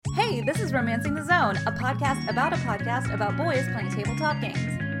Hey, this is Romancing the Zone, a podcast about boys playing tabletop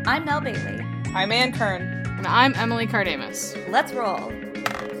games. I'm Nell Bailey. I'm Ann Kern. And I'm Emily Cardamus. Let's roll.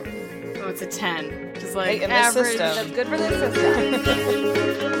 Oh, it's a 10. Just like Hey, in average. this system. That's good for this system.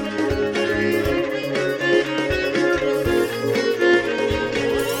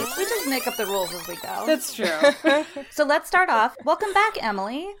 We just make up the rules as we go. That's true. So let's start off. Welcome back,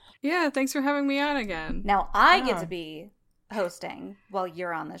 Emily. Yeah, thanks for having me on again. Now I get to be hosting while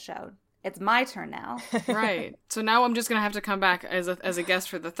you're on the show. It's my turn now. Right. So now I'm just going to have to come back as a guest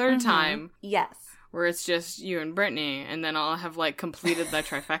for the third time, Yes. where it's just you and Brittany, and then I'll have, like, completed the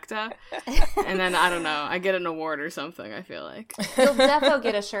trifecta. And then, I don't know, I get an award or something, I feel like. You'll defo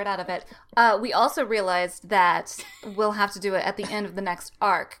get a shirt out of it. We also realized that we'll have to do it at the end of the next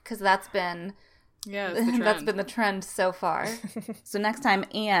arc, because that's been Yeah, it's the trend. that's been the trend so far. So next time,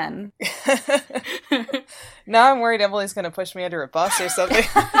 Anne. Now I'm worried Emily's going to push me under a bus or something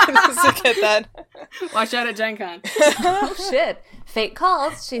just to get that. Watch out at Gen Con. Oh shit. Fate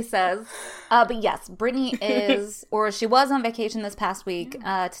calls, she says. But yes, Brittany is, or she was on vacation this past week.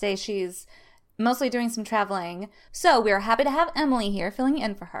 Today she's mostly doing some traveling. So we are happy to have Emily here filling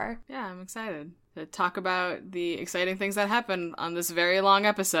in for her. Yeah, I'm excited to talk about the exciting things that happened on this very long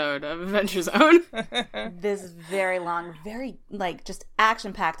episode of Adventure Zone. This very long, very, like, just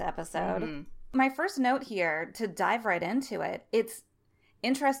action-packed episode. My first note here, to dive right into it, it's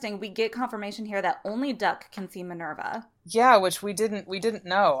interesting. We get confirmation here that only Duck can see Minerva. Yeah, which we didn't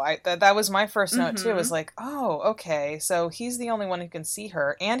know. That was my first note too. Was like, oh, okay, so he's the only one who can see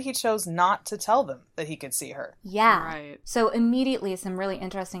her, and he chose not to tell them that he could see her. Yeah. Right. So immediately some really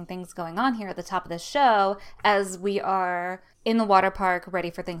interesting things going on here at the top of the show as we are in the water park ready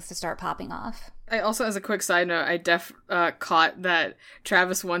for things to start popping off. I also, as a quick side note, I caught that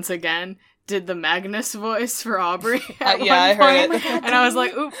Travis once again did the Magnus voice for Aubrey at yeah, I one heard point, it. and I was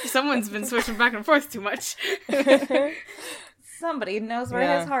like, "Oop, someone's been switching back and forth too much." Somebody knows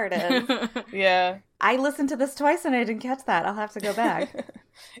where his heart is. Yeah. I listened to this twice and I didn't catch that. I'll have to go back.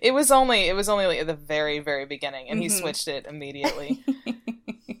 It was only like at the very, very beginning, and he switched it immediately.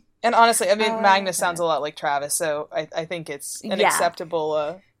 And honestly, I mean, Magnus sounds a lot like Travis, so I think it's an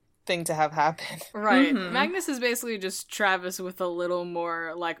acceptable thing to have happen. Right. Magnus is basically just Travis with a little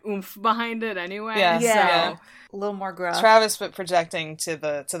more, like, oomph behind it anyway. Yes, Yeah. so A little more gruff. Travis, but projecting to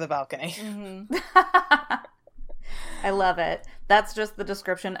the balcony. I love it. That's just the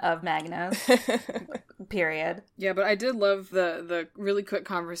description of Magnus. Period. Yeah, but I did love the really quick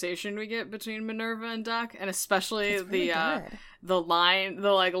conversation we get between Minerva and Duck, and especially the line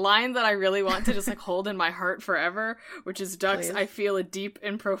that I really want to just like hold in my heart forever, which is Duck's, "I feel a deep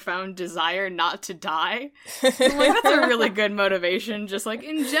and profound desire not to die." Like, that's a really good motivation, just like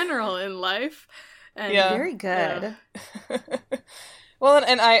in general in life. And Very good. Yeah. Well,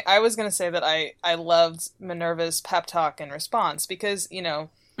 and I was going to say that I loved Minerva's pep talk in response because, you know,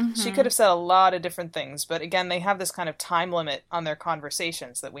 she could have said a lot of different things, but again, they have this kind of time limit on their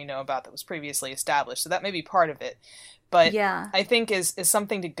conversations that we know about that was previously established, so that may be part of it. But I think is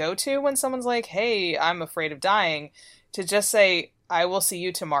something to go to when someone's like, "Hey, I'm afraid of dying," to just say, "I will see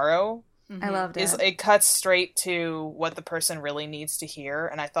you tomorrow." I loved it. It cuts straight to what the person really needs to hear,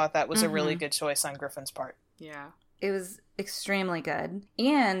 and I thought that was a really good choice on Griffin's part. Yeah. It was extremely good.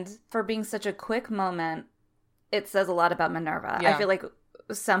 And for being such a quick moment, it says a lot about Minerva. Yeah. I feel like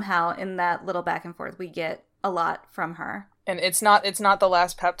somehow in that little back and forth, we get a lot from her. And it's not the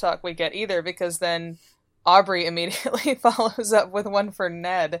last pep talk we get either, because then Aubrey immediately follows up with one for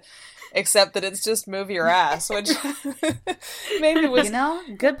Ned, except that it's just "move your ass," which maybe was, you know,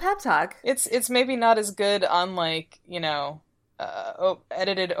 good pep talk. It's maybe not as good on, like, you know,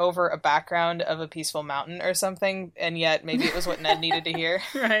 edited over a background of a peaceful mountain or something, and yet maybe it was what Ned needed to hear.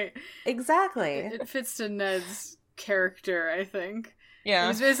 Right. Exactly. It fits to Ned's character, I think. Yeah. It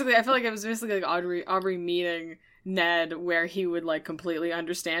was basically, I feel like it was basically like Aubrey meeting Ned where he would like completely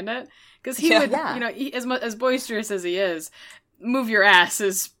understand it. Because he would, you know, as boisterous as he is, "move your ass"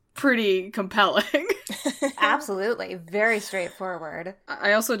 is pretty compelling. Absolutely. Very straightforward.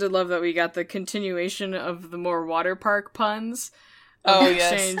 I also did love that we got the continuation of the more water park puns. Oh, The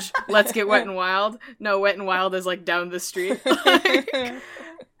yes. exchange, "let's get wet and wild." No, Wet and Wild is like down the street.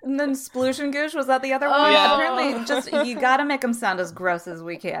 And then Sploosh and Goosh, was that the other one? Yeah. Apparently, just, you gotta make them sound as gross as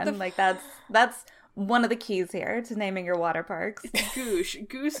we can. Like, that's one of the keys here to naming your water parks. Goosh.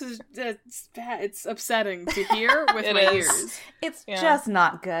 Goose is it's bad. It's upsetting to hear with It my is. ears. It's just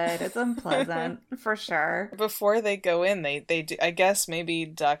not good. It's unpleasant, for sure. Before they go in, they do, I guess maybe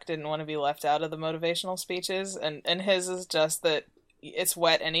Duck didn't want to be left out of the motivational speeches, and his is just that it's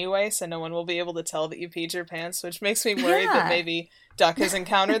wet anyway, so no one will be able to tell that you peed your pants, which makes me worried that maybe Duck has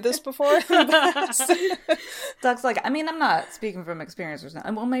encountered this before. Duck's like, I mean, I'm not speaking from experience or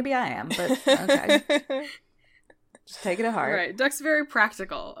something. Well, maybe I am, but okay. Just take it to heart. Right. Duck's very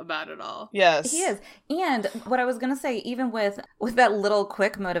practical about it all. Yes. He is. And what I was going to say, even with that little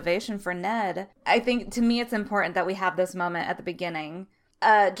quick motivation for Ned, I think to me it's important that we have this moment at the beginning,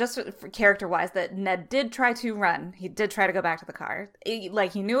 just for character-wise, that Ned did try to run. He did try to go back to the car. He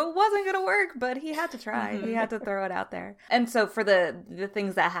knew it wasn't going to work, but he had to try. He had to throw it out there. And so for the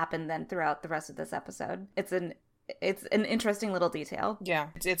things that happen then throughout the rest of this episode, it's an interesting little detail. Yeah,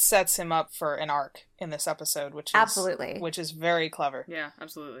 it sets him up for an arc in this episode, which is very clever. Yeah,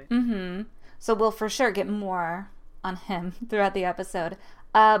 absolutely. Mm-hmm. So we'll for sure get more on him throughout the episode.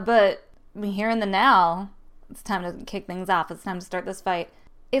 But here in the now, it's time to kick things off. It's time to start this fight.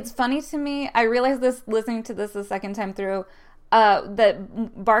 It's funny to me. I realized this listening to this the second time through.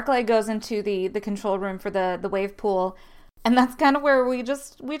 That Barclay goes into the control room for the wave pool, and that's kind of where we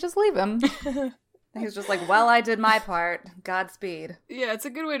just leave him. He's just like, well, I did my part. Godspeed. Yeah, it's a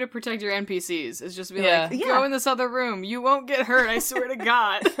good way to protect your NPCs. Is just be like, go in this other room. You won't get hurt, I swear to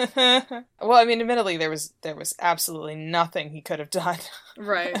God. Well, I mean, admittedly, there was absolutely nothing he could have done.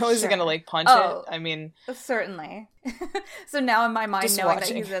 Right. I wasn't going to, punch it. I mean... Certainly. So now in my mind, knowing that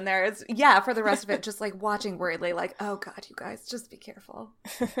he's in there, it's, for the rest of it, just, watching worriedly, oh, God, you guys, just be careful.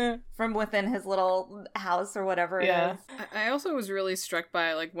 From within his little house or whatever it is. I also was really struck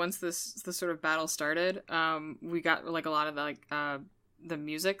by, once this sort of battle started, we got, a lot of, the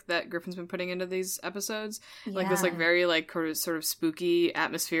music that Griffin's been putting into these episodes. This, very, sort of spooky,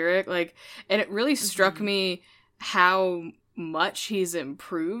 atmospheric, and it really struck me how much he's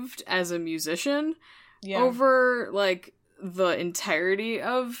improved as a musician over the entirety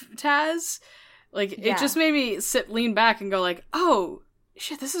of Taz. It just made me lean back and go oh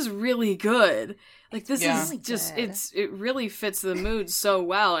shit, this is really good. This is just it really fits the mood so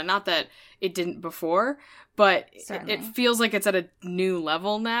well, and not that it didn't before, but it feels like it's at a new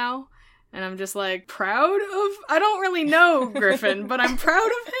level now, and I'm just proud of, I don't really know Griffin, but I'm proud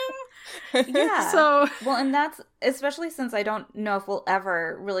of him. Yeah. So well, and that's especially since I don't know if we'll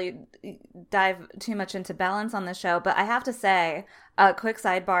ever really dive too much into Balance on the show, but I have to say, quick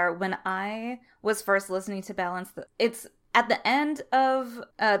sidebar, when I was first listening to Balance, it's at the end of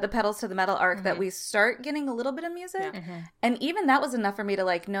the Pedals to the Metal arc that we start getting a little bit of music. And even that was enough for me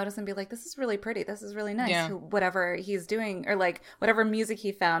to notice and be this is really pretty. This is really nice. Whatever he's doing, or whatever music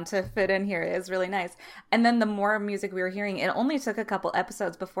he found to fit in here is really nice. And then the more music we were hearing, it only took a couple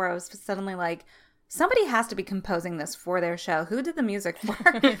episodes before I was suddenly somebody has to be composing this for their show. Who did the music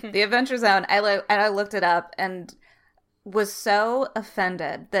for The Adventure Zone? I looked it up and was so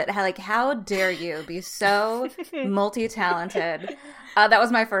offended that how dare you be so multi-talented. That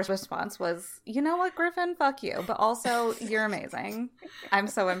was my first response was, you know what, Griffin, fuck you, but also you're amazing. I'm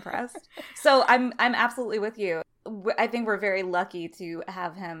so impressed. So I'm absolutely with you. I think we're very lucky to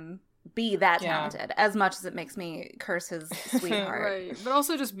have him be that talented, as much as it makes me curse his sweetheart. Right, but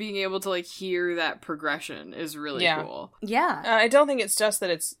also just being able to hear that progression is really cool. Yeah. I don't think it's just that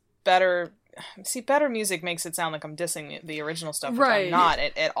it's better. See, better music makes it sound like I'm dissing the original stuff, which I'm not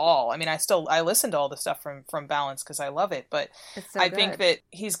at all. I mean, I listen to all the stuff from Balance because I love it, but I think that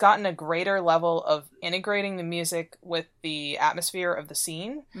he's gotten a greater level of integrating the music with the atmosphere of the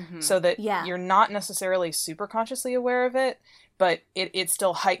scene, so that you're not necessarily super consciously aware of it, but it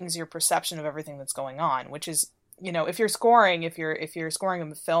still heightens your perception of everything that's going on, which is, if you're scoring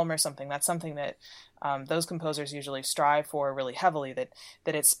a film or something, that's something that those composers usually strive for really heavily, that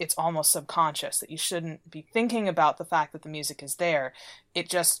it's almost subconscious, that you shouldn't be thinking about the fact that the music is there. It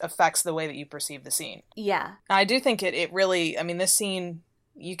just affects the way that you perceive the scene. Yeah. I do think it really, I mean, this scene,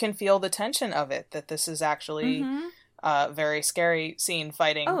 you can feel the tension of it, that this is actually a very scary scene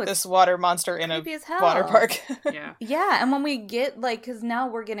fighting this water monster in a water park. Yeah, and when we get, because now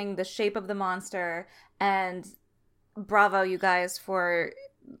we're getting the shape of the monster, and bravo, you guys, for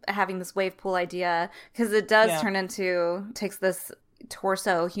having this wave pool idea, because it does takes this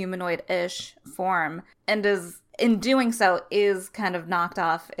torso humanoid-ish form, and in doing so is kind of knocked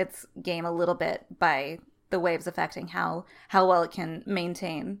off its game a little bit by the waves affecting how well it can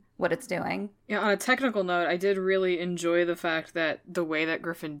maintain what it's doing. Yeah, on a technical note, I did really enjoy the fact that the way that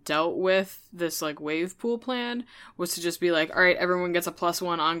Griffin dealt with this wave pool plan was to just be all right, everyone gets a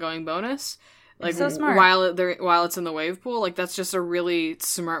 +1 ongoing bonus. So smart. While it's in the wave pool, that's just a really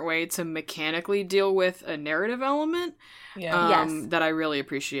smart way to mechanically deal with a narrative element. That I really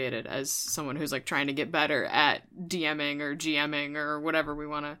appreciated as someone who's trying to get better at DMing or GMing or whatever we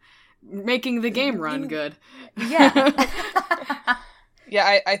want to, making the game run good. Yeah.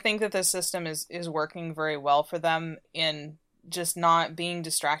 Yeah, I think that this system is working very well for them in just not being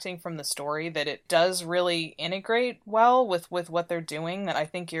distracting from the story, that it does really integrate well with what they're doing, that I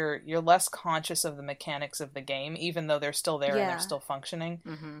think you're less conscious of the mechanics of the game, even though they're still there and they're still functioning.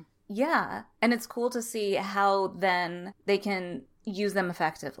 Mm-hmm. Yeah, and it's cool to see how then they can use them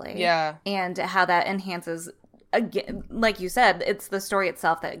effectively. Yeah. And how that enhances, again, like you said, it's the story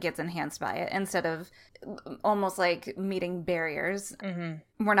itself that gets enhanced by it, instead of almost like meeting barriers.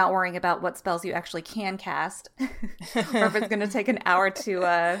 Mm-hmm. We're not worrying about what spells you actually can cast, or if it's going to take an hour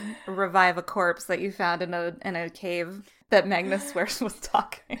to revive a corpse that you found in a cave that Magnus swears was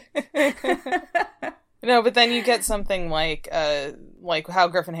talking. No, but then you get something like how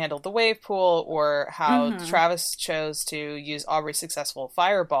Griffin handled the wave pool, or how Travis chose to use Aubrey's successful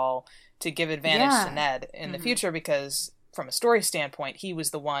fireball to give advantage to Ned in the future, because from a story standpoint, he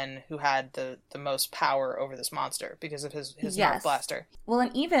was the one who had the most power over this monster because of his Mouth Blaster. Well,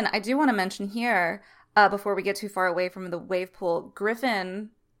 and even, I do want to mention here, before we get too far away from the wave pool, Griffin,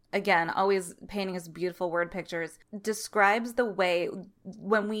 again, always painting his beautiful word pictures, describes the way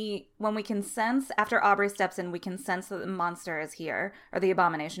when we can sense, after Aubrey steps in, we can sense that the monster is here, or the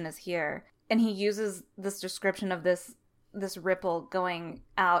abomination is here. And he uses this description of this ripple going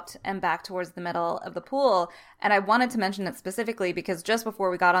out and back towards the middle of the pool. And I wanted to mention it specifically because just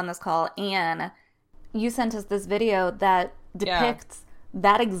before we got on this call, Anne, you sent us this video that depicts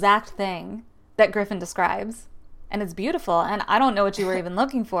that exact thing that Griffin describes. And it's beautiful. And I don't know what you were even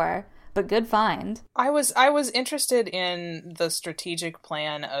looking for, but good find. I was interested in the strategic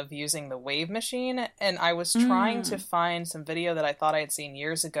plan of using the wave machine, and I was trying to find some video that I thought I had seen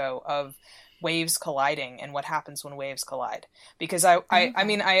years ago of waves colliding and what happens when waves collide, because I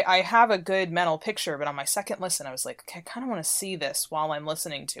have a good mental picture, but on my second listen I was like, okay, I kind of want to see this while I'm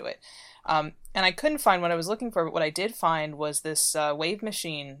listening to it, and I couldn't find what I was looking for, but what I did find was this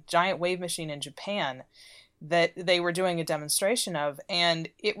giant wave machine in Japan that they were doing a demonstration of, and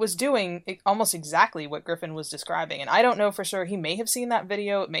it was doing almost exactly what Griffin was describing. And I don't know for sure, he may have seen that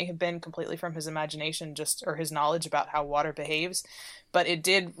video, it may have been completely from his imagination, or his knowledge about how water behaves, but it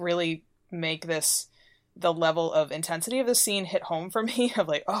did really make the level of intensity of the scene hit home for me, of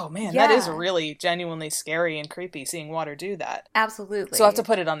like, oh man, that is really genuinely scary and creepy, seeing water do that. Absolutely. So I'll have to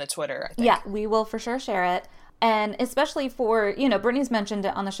put it on the Twitter, I think. Yeah, we will for sure share it. And especially for, Brittany's mentioned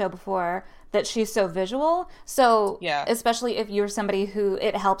it on the show before, that she's so visual. So especially if you're somebody who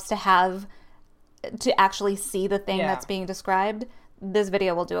it helps to actually see the thing that's being described, this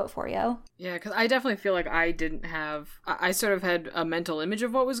video will do it for you. Yeah, because I definitely feel like I sort of had a mental image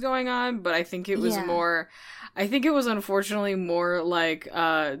of what was going on, but I think it was unfortunately more like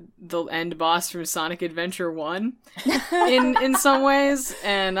the end boss from Sonic Adventure 1 in some ways,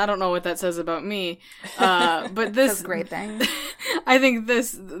 and I don't know what that says about me, but this... That's a great thing. I think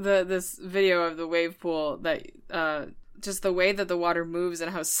this video of the wave pool, that... just the way that the water moves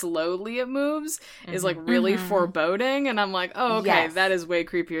and how slowly it moves is like really foreboding, and I'm like, oh, okay, that is way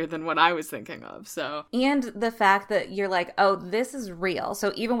creepier than what I was thinking of. So, and the fact that you're like, oh, this is real.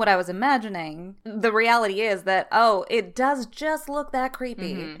 So even what I was imagining, the reality is that, oh, it does just look that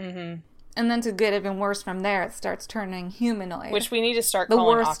creepy. And then to get even worse from there, it starts turning humanoid. Which we need to start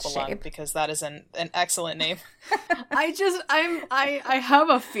calling Aqualung, because that is an excellent name. I have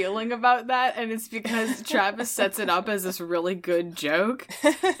a feeling about that, and it's because Travis sets it up as this really good joke,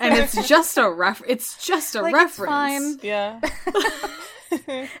 and it's just a reference. It's fine. Yeah.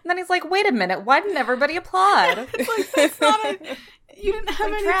 And then he's like, wait a minute, why didn't everybody applaud? It's like, that's not you didn't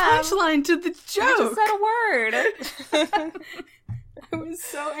have any punchline to the joke. I just said a word. I was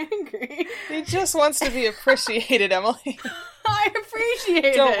so angry. He just wants to be appreciated, Emily. I appreciate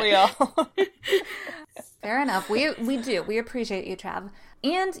it. Don't we all? Fair enough. We do. We appreciate you, Trav.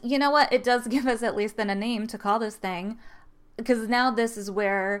 And you know what? It does give us at least then a name to call this thing. Because now this is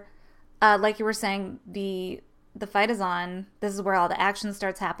where, like you were saying, the fight is on. This is where all the action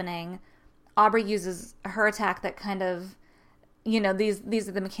starts happening. Aubrey uses her attack that kind of, these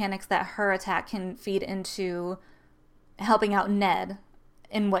are the mechanics that her attack can feed into helping out Ned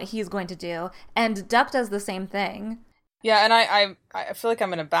in what he's going to do, and Duck does the same thing. Yeah, and I feel like I'm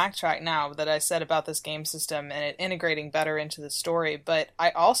going to backtrack now that I said about this game system and it integrating better into the story, but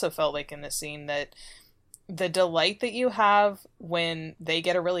I also felt like in this scene that the delight that you have when they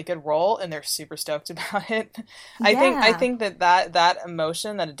get a really good roll and they're super stoked about it. I think that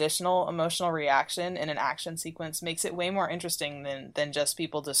emotion, that additional emotional reaction in an action sequence makes it way more interesting than just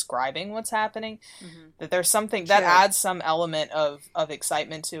people describing what's happening. That there's something that adds some element of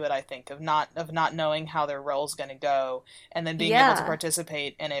excitement to it, I think, of not knowing how their roll's going to go, and then being able to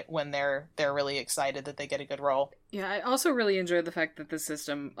participate in it when they're really excited that they get a good roll. Yeah, I also really enjoy the fact that the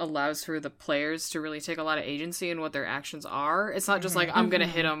system allows for the players to really take a lot of agency in what their actions are. It's not just like, I'm gonna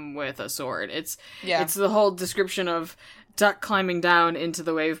hit him with a sword. It's the whole description of Duck climbing down into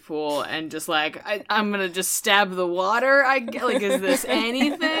the wave pool and just like, I'm gonna just stab the water. Like, is this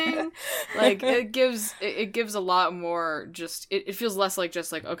anything? Like, it gives a lot more. Just it feels less like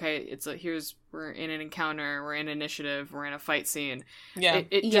just like, okay, we're in an encounter, we're in initiative, we're in a fight scene. Yeah,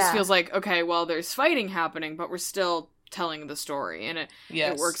 it just feels like, okay, well, there's fighting happening, but we're still telling the story, and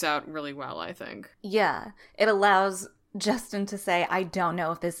it works out really well, I think. Yeah, it allows Justin to say, I don't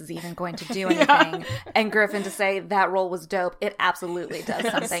know if this is even going to do anything, and Griffin to say, that role was dope. It absolutely does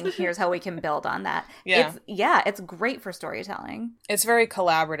something. Here's how we can build on that. It's great for storytelling. It's very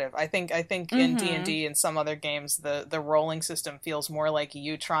collaborative. I think in D&D and some other games, the rolling system feels more like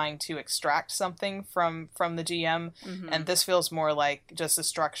you trying to extract something from the GM, and this feels more like just a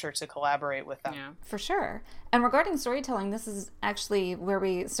structure to collaborate with them. Yeah. For sure. And regarding storytelling, this is actually where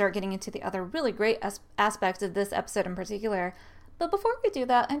we start getting into the other really great aspect of this episode in particular. But before we do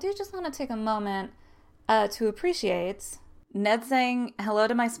that, I do just want to take a moment to appreciate Ned saying hello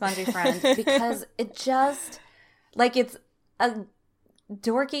to my spongy friend, because it just, like, it's a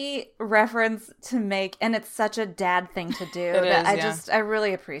dorky reference to make, and it's such a dad thing to do I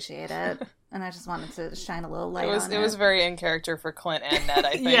really appreciate it. And I just wanted to shine a little light on it. It was very in character for Clint and Ned,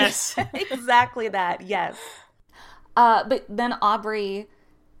 I think. Yes. Exactly that, yes. But then Aubrey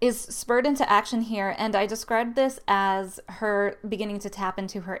is spurred into action here, and I described this as her beginning to tap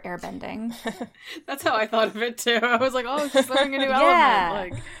into her airbending. That's how I thought of it, too. I was like, oh, she's learning a new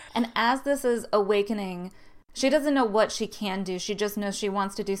element. Like... And as this is awakening, she doesn't know what she can do. She just knows she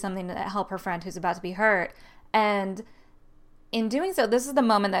wants to do something to help her friend who's about to be hurt. And in doing so, this is the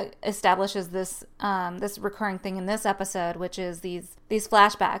moment that establishes this this recurring thing in this episode, which is these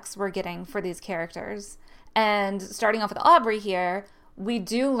flashbacks we're getting for these characters. And starting off with Aubrey here, we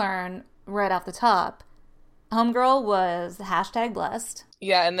do learn right off the top, Homegirl was #blessed.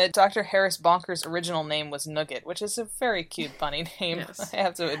 Yeah, and that Dr. Harris Bonker's original name was Nugget, which is a very cute, funny name, yes. I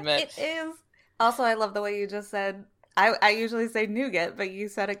have to admit. It is. Also, I love the way you just said, I usually say nougat, but you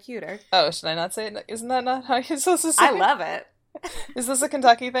said it cuter. Oh, should I not say it? Isn't that not how you're supposed to say it? I love it. Is this a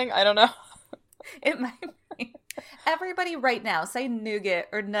Kentucky thing? I don't know. It might be. Everybody right now, say nougat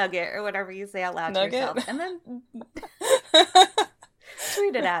or nugget or whatever you say out loud to yourself. And then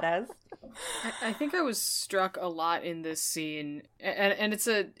tweet it at us. I think I was struck a lot in this scene, and it's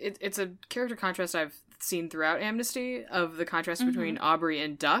a character contrast I've seen throughout Amnesty, of the contrast between Aubrey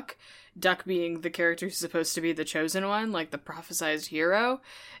and Duck. Duck being the character who's supposed to be the chosen one, like the prophesized hero,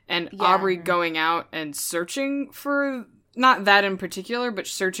 and Aubrey going out and searching for, not that in particular, but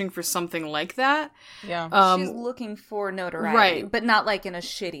searching for something like that. Yeah. She's looking for notoriety, right, but not like in a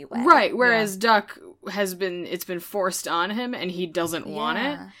shitty way. Right, whereas Duck it's been forced on him and he doesn't want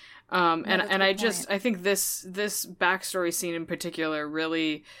it. And I think this backstory scene in particular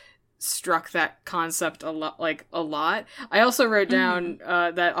really struck that concept a lot. I also wrote down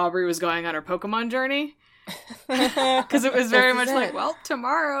that Aubrey was going on her Pokemon journey. Because it was very much like, well,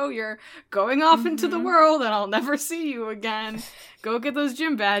 tomorrow you're going off into the world and I'll never see you again. Go get those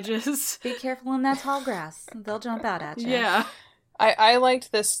gym badges. Be careful in that tall grass. They'll jump out at you. Yeah. I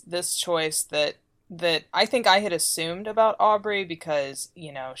liked this choice that I think I had assumed about Aubrey, because,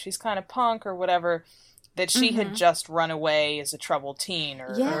 you know, she's kind of punk or whatever, that she had just run away as a troubled teen,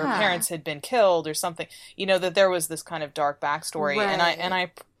 or her parents had been killed or something. You know, that there was this kind of dark backstory. Right. And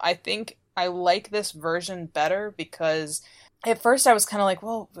I think I like this version better, because at first I was kind of like,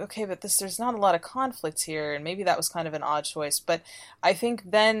 well, okay, but there's not a lot of conflicts here, and maybe that was kind of an odd choice. But I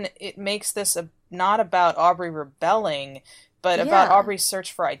think then it makes this not about Aubrey rebelling, but about Aubrey's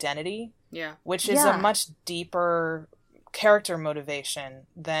search for identity. Yeah. Which is a much deeper character motivation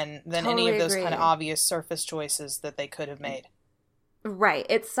than any of those kind of obvious surface choices that they could have made. Right.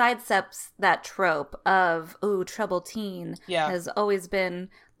 It sidesteps that trope of, troubled teen has always been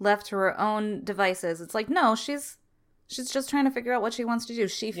left to her own devices. It's like, no, she's just trying to figure out what she wants to do.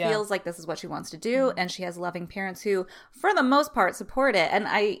 She feels like this is what she wants to do, and she has loving parents who, for the most part, support it. And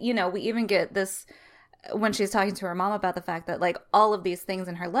we even get this when she's talking to her mom about the fact that, like, all of these things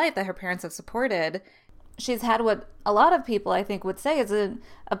in her life that her parents have supported, she's had what a lot of people, I think, would say is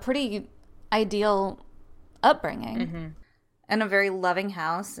a pretty ideal upbringing. And a very loving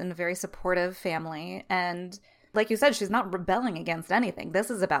house and a very supportive family. And like you said, she's not rebelling against anything.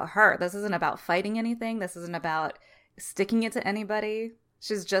 This is about her. This isn't about fighting anything. This isn't about sticking it to anybody.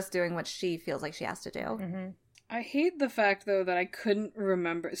 She's just doing what she feels like she has to do. I hate the fact, though, that I couldn't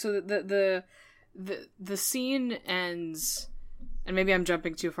remember. So the scene ends and maybe I'm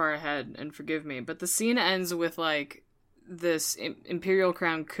jumping too far ahead, and forgive me, but the scene ends with, like, this Imperial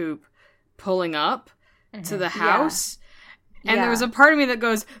Crown coupe pulling up to the house, and there was a part of me that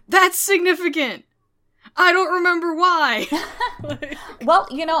goes, that's significant! I don't remember why! Well,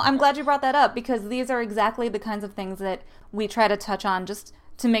 I'm glad you brought that up, because these are exactly the kinds of things that we try to touch on just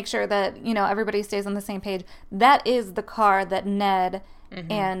to make sure that, everybody stays on the same page. That is the car that Ned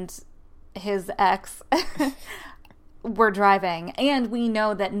and his ex were driving. And we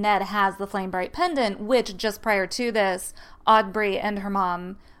know that Ned has the Flame Bright pendant, which just prior to this, Aubrey and her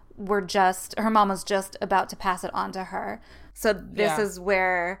mom was just about to pass it on to her. So this is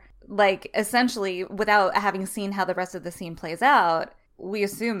where, like, essentially, without having seen how the rest of the scene plays out, we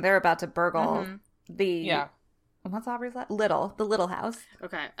assume they're about to burgle the... What's Aubrey's last? The little house.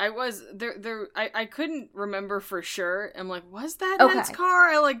 Okay. I was there. I couldn't remember for sure. I'm like, was that Ned's car?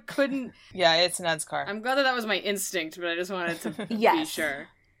 I like couldn't. Yeah, it's Ned's car. I'm glad that was my instinct, but I just wanted to be sure.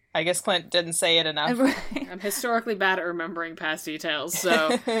 I guess Clint didn't say it enough. I'm historically bad at remembering past details,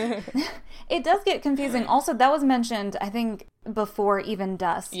 so it does get confusing. Also, that was mentioned, I think, before even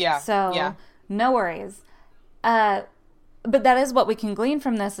dusk. Yeah. So no worries. But that is what we can glean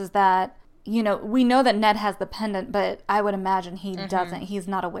from this, is that, we know that Ned has the pendant, but I would imagine he doesn't. He's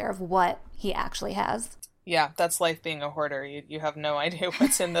not aware of what he actually has. Yeah, that's life being a hoarder. You have no idea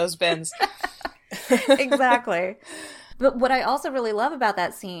what's in those bins. Exactly. But what I also really love about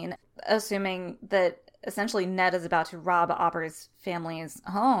that scene, assuming that essentially Ned is about to rob Aubrey's family's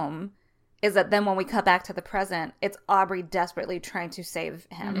home, is that then when we cut back to the present, it's Aubrey desperately trying to save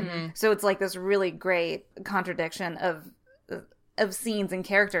him. So it's like this really great contradiction of scenes and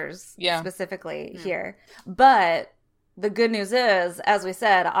characters specifically here. But the good news is, as we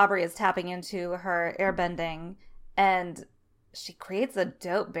said, Aubrey is tapping into her airbending, and she creates a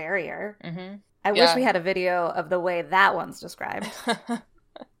dope barrier. I wish we had a video of the way that one's described.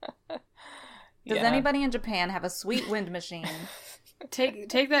 Does anybody in Japan have a sweet wind machine?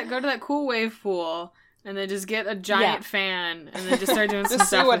 Take that, go to that cool wave pool, and then just get a giant fan, and then just start doing some stuff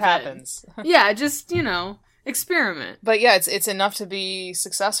see what with happens. It. Yeah, just, experiment. But yeah, it's enough to be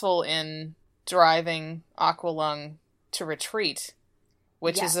successful in driving Aqualung to retreat,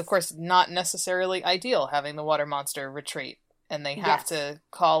 which is, of course, not necessarily ideal, having the water monster retreat. And they have to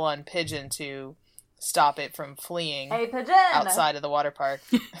call on Pigeon to stop it from fleeing outside of the water park.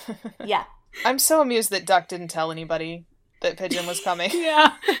 I'm so amused that Duck didn't tell anybody that Pigeon was coming.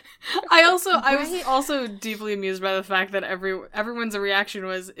 Yeah. I was also deeply amused by the fact that everyone's reaction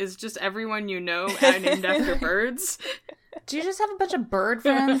is just everyone named after birds. Do you just have a bunch of bird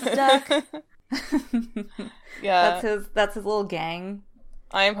friends, Duck? Yeah. That's his little gang.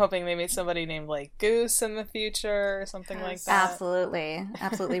 I am hoping they made somebody named, like, Goose in the future or something like that.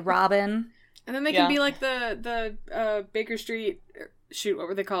 Absolutely. Robin. And then they can be like the Baker Street, shoot, what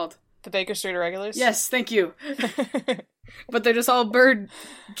were they called? The Baker Street Irregulars? Yes, thank you. But they're just all bird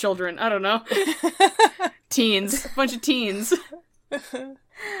children. I don't know. Teens. A bunch of teens.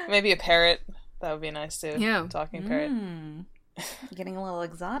 Maybe a parrot. That would be nice, too. Yeah. Talking parrot. Getting a little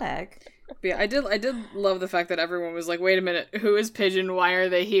exotic. But yeah, I did love the fact that everyone was like, wait a minute, who is Pigeon? Why are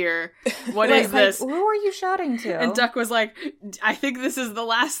they here? What is this? Who are you shouting to? And Duck was like, I think this is the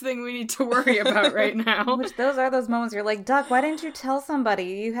last thing we need to worry about right now. Which those are those moments you're like, Duck, why didn't you tell somebody?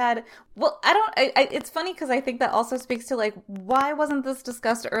 You had... Well, it's funny because I think that also speaks to, like, why wasn't this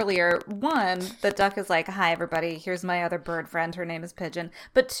discussed earlier? One, that Duck is like, hi, everybody, here's my other bird friend, her name is Pigeon.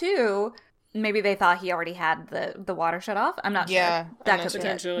 But two... Maybe they thought he already had the water shut off. I'm not sure. That could be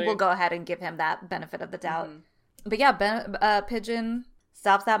it. We'll go ahead and give him that benefit of the doubt. But yeah, Pigeon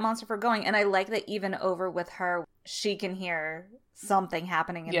stops that monster from going. And I like that even over with her, she can hear something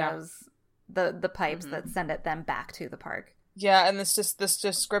happening in those the pipes that send it then back to the park. Yeah, and this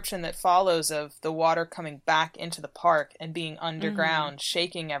description that follows of the water coming back into the park and being underground,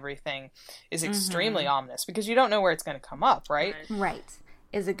 shaking everything, is extremely ominous because you don't know where it's going to come up, right? Right.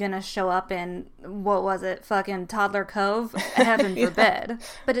 Is it going to show up in, what was it, fucking Toddler Cove? Heaven forbid.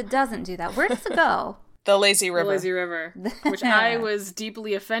 But it doesn't do that. Where does it go? The Lazy River. The Lazy River. Which I was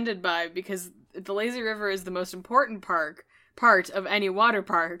deeply offended by because the Lazy River is the most important part of any water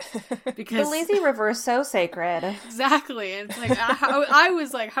park. Because the Lazy River is so sacred. Exactly. And it's like, I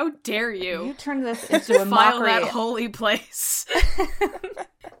was like, how dare you? You turned this into a mockery. That holy place.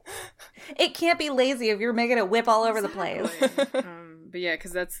 It can't be lazy if you're making it whip all over the place. But yeah,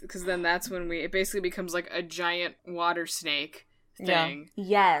 because then that's when it basically becomes like a giant water snake thing. Yeah.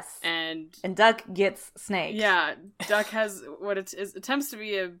 Yes. And Duck gets snaked. Yeah, Duck has what it attempts to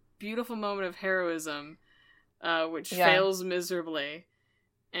be a beautiful moment of heroism, which fails miserably.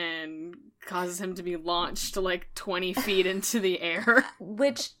 and causes him to be launched like 20 feet into the air.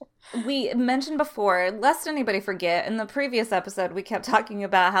 Which we mentioned before, lest anybody forget, in the previous episode we kept talking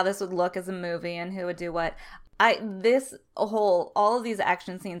about how this would look as a movie and who would do what. All of these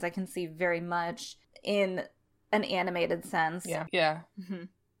action scenes I can see very much in an animated sense. Yeah. Mm-hmm.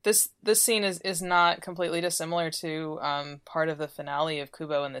 This scene is not completely dissimilar to part of the finale of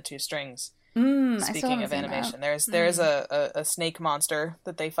Kubo and the Two Strings. Speaking of animation, there's a snake monster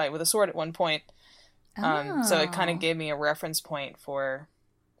that they fight with a sword at one point. So it kind of gave me a reference point for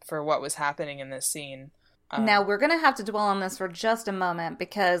what was happening in this scene. Now we're gonna have to dwell on this for just a moment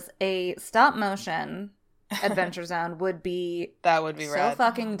because a stop motion Adventure Zone would be so rad.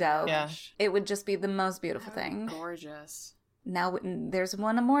 Fucking dope. Yeah. It would just be the most beautiful thing. Gorgeous. Now there's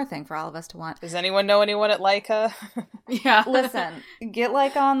one more thing for all of us to want. Does anyone know anyone at Leica? Yeah. Listen, get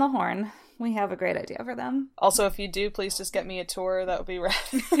Leica on the horn. We have a great idea for them. Also, if you do, please just get me a tour. That would be rad.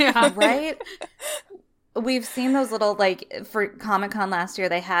 Yeah. Right? We've seen those little, like, for Comic-Con last year,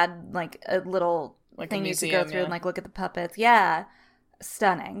 they had, like, a little thing you could go through and, like, look at the puppets. Yeah.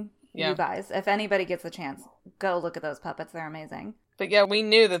 Stunning. Yeah. You guys. If anybody gets the chance, go look at those puppets. They're amazing. But yeah, we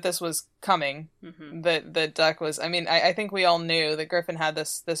knew that this was coming. Mm-hmm. That Duck was... I mean, I think we all knew that Griffin had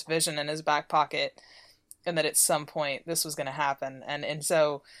this vision in his back pocket and that at some point this was going to happen. And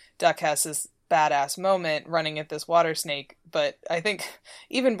so Duck has this badass moment running at this water snake. But I think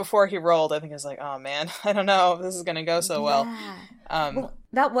even before he rolled, I think he was like, oh man, I don't know if this is going to go so well. Well,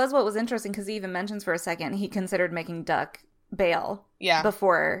 that was what was interesting because he even mentions for a second he considered making Duck bail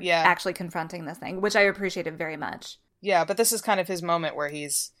before actually confronting this thing, which I appreciated very much. Yeah, but this is kind of his moment where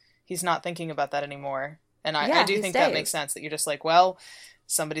he's not thinking about that anymore. And I do think that makes sense, that you're just like, well,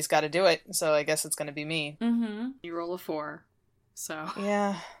 somebody's got to do it, so I guess it's going to be me. Mm-hmm. You roll a 4, so...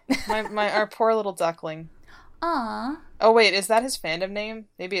 Yeah. Our poor little duckling. Aww. Oh, wait, is that his fandom name?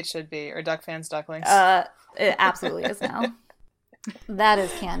 Maybe it should be, or Duck Fans Ducklings. It absolutely is now. That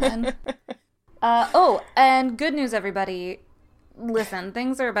is canon. And good news, everybody. Listen,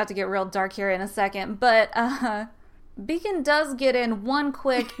 things are about to get real dark here in a second, but Beacon does get in one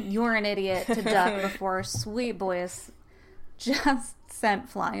quick "you're an idiot" to Duck before Sweet Boy is just sent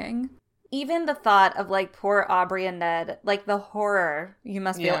flying. Even the thought of, like, poor Aubrey and Ned, like, the horror you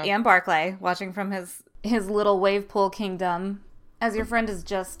must feel, and Barclay, watching from his little wave pool kingdom, as your friend is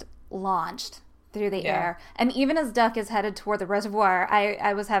just launched through the air. And even as Duck is headed toward the reservoir, I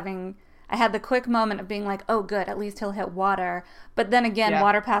had the quick moment of being like, oh, good, at least he'll hit water. But then again,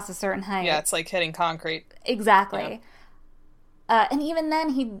 water past a certain height. Yeah, it's like hitting concrete. Exactly. Yeah. And even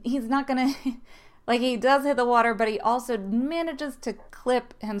then, he's not going to... Like, he does hit the water, but he also manages to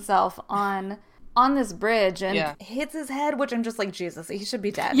clip himself on this bridge and hits his head, which I'm just like, Jesus, he should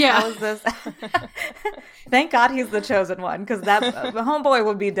be dead. Yeah. How is this? Thank God he's the chosen one, because the homeboy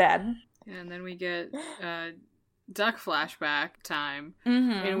would be dead. And then we get Duck flashback time,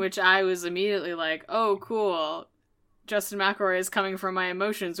 mm-hmm. in which I was immediately like, oh, cool. Justin McElroy is coming for my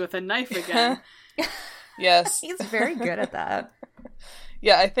emotions with a knife again. Yes. He's very good at that.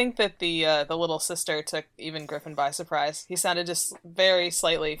 Yeah, I think that the little sister took even Griffin by surprise. He sounded just very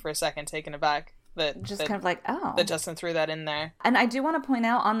slightly for a second taken aback. Kind of like, oh. That Justin threw that in there. And I do want to point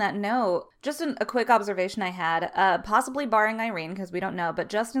out on that note, just a quick observation I had, possibly barring Irene, because we don't know, but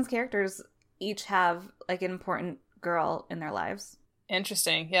Justin's characters each have, like, an important girl in their lives.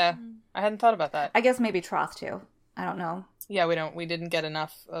 Interesting, yeah. I hadn't thought about that. I guess maybe Troth, too. I don't know. Yeah, we didn't get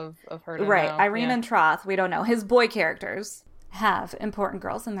enough of her to right, know. Irene and Troth, we don't know. His boy characters have important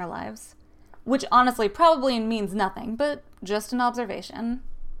girls in their lives, which honestly probably means nothing, but just an observation.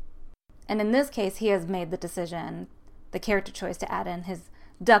 And in this case, he has made the decision, the character choice, to add in his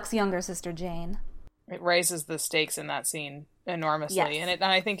Duck's younger sister, Jane. It raises the stakes in that scene enormously. Yes. And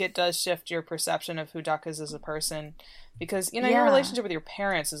I think it does shift your perception of who Duck is as a person. Because, your relationship with your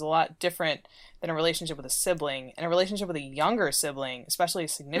parents is a lot different than a relationship with a sibling. And a relationship with a younger sibling, especially a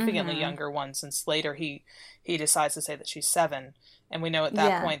significantly younger one, since later he decides to say that she's 7. And we know at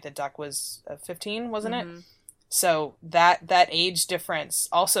that point that Duck was 15, wasn't it? So that age difference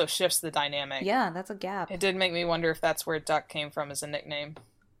also shifts the dynamic. Yeah, that's a gap. It did make me wonder if that's where Duck came from as a nickname.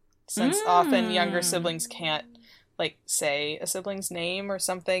 Since often younger siblings can't, like, say a sibling's name or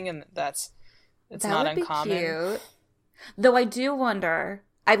something, and it's not uncommon. Be cute. Though I do wonder,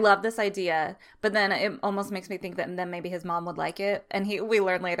 I love this idea, but then it almost makes me think that then maybe his mom would like it, and we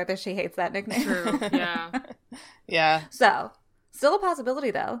learn later that she hates that nickname. True, yeah. Yeah. So, still a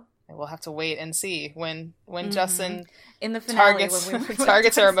possibility, though. We'll have to wait and see when Justin in the finale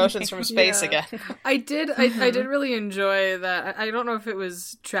targets our emotions from space again. I did really enjoy that. I don't know if it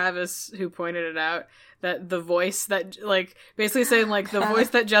was Travis who pointed it out, that the voice that, like, basically saying, like, the voice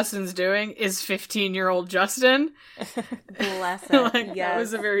that Justin's doing is 15-year-old Justin. Bless it. Like, yes. That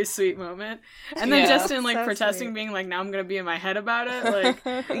was a very sweet moment. And then Justin, like, so protesting, sweet. being like, now I'm gonna be in my head about it. Like,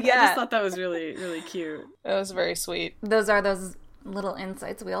 I Yeah. just thought that was really, really cute. That was very sweet. Those are those little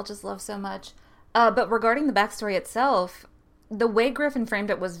insights we all just love so much. But regarding the backstory itself, the way Griffin framed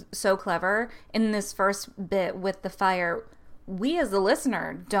it was so clever. In this first bit with the fire, we as the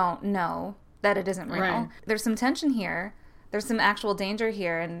listener don't know that it isn't real. Right. There's some tension here. There's some actual danger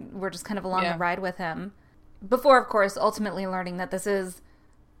here, and we're just kind of along the ride with him. Before, of course, ultimately learning that this is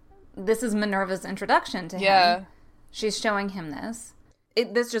Minerva's introduction to him. She's showing him this.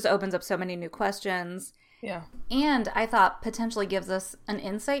 This just opens up so many new questions. Yeah. And I thought potentially gives us an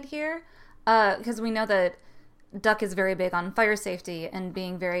insight here, because we know that Duck is very big on fire safety and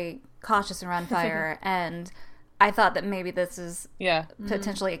being very cautious around fire, and I thought that maybe this is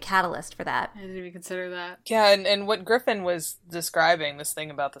potentially a catalyst for that. I didn't even consider that. Yeah, and what Griffin was describing, this thing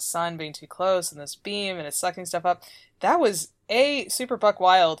about the sun being too close and this beam and it's sucking stuff up, that was A, super buck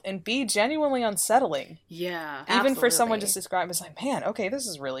wild, and B, genuinely unsettling. Yeah. Even for someone Absolutely. just describing it as like, man, okay, this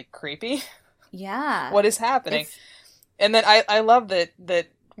is really creepy. Yeah. What is happening? And then I love that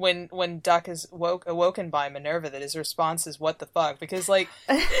when Duck is awoken by Minerva, that his response is, what the fuck? Because, like,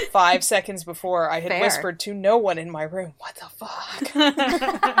 5 seconds before, I had Fair. whispered to no one in my room, what the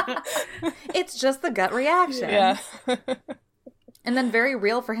fuck? It's just the gut reaction. Yeah. And then very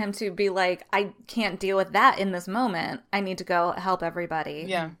real for him to be like, I can't deal with that in this moment. I need to go help everybody.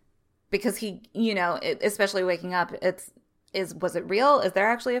 Yeah. Because he, especially waking up, was it real? Is there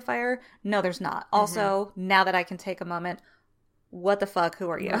actually a fire? No, there's not. Also, now that I can take a moment, what the fuck? Who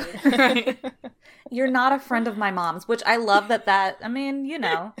are you? Right. You're not a friend of my mom's, which I love that, I mean,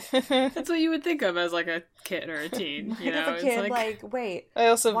 That's what you would think of as, like, a kid or a teen, you know? as a kid, It's like, wait, I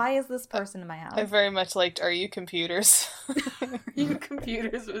also, why is this person in my house? I very much liked, are you computers? You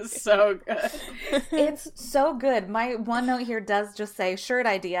computers was so good. It's so good. My one note here does just say shirt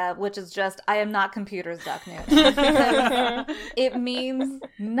idea, which is just, I am not computers, Duck Newt. Because it means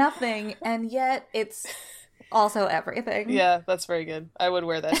nothing, and yet it's also everything. Yeah, that's very good. I would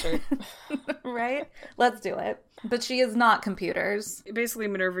wear that shirt. Right? Let's do it. But she is not computers. Basically,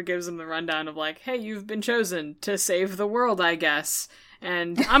 Minerva gives him the rundown of, like, hey, you've been chosen to save the world, I guess.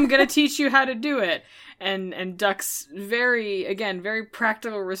 And I'm gonna teach you how to do it. And Duck's very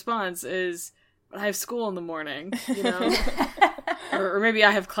practical response is, I have school in the morning, or maybe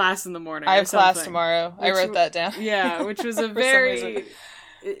I have class in the morning. I or have class something. tomorrow. I wrote that down. Yeah, which was a For some very...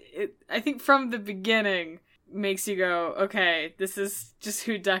 reason. I think from the beginning makes you go, okay, this is just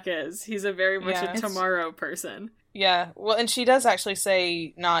who Duck is. He's a very much a tomorrow person. Yeah, well, and she does actually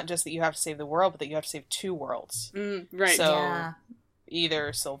say not just that you have to save the world, but that you have to save 2 worlds. Right. So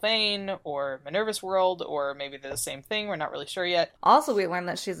either Sylvain or Minerva's world, or maybe they're the same thing. We're not really sure yet. Also, we learned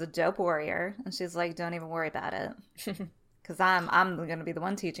that she's a dope warrior, and she's like, don't even worry about it. Because I'm going to be the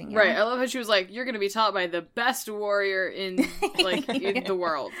one teaching you. Right. I love how she was like, you're going to be taught by the best warrior in in the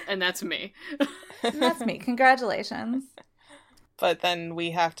world, and that's me. That's me. Congratulations. But then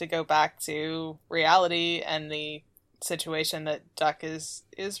we have to go back to reality and the situation that Duck is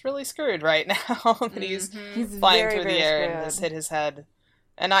really screwed right now. That he's flying very, through the very air screwed. and has hit his head.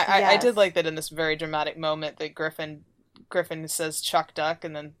 And I did like that in this very dramatic moment that Griffin says Chuck Duck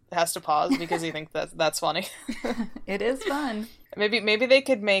and then has to pause because he thinks that's funny. It is fun. Maybe they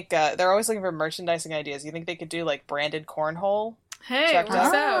could make they're always looking for merchandising ideas. You think they could do like branded cornhole? Hey, Check what's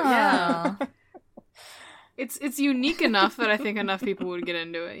it out? Yeah. Oh. It's unique enough that I think enough people would get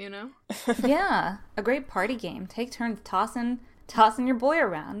into it, Yeah, a great party game. Take turns tossing your boy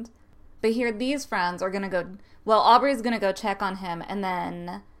around. But here, these friends are gonna go. Well, Aubrey's gonna go check on him, and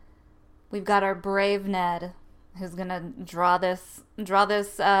then we've got our brave Ned, who's gonna draw this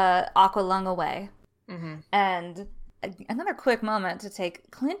Aqualung away. Mm-hmm. And another quick moment to take.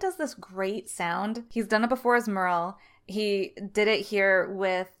 Clint does this great sound. He's done it before as Merle. He did it here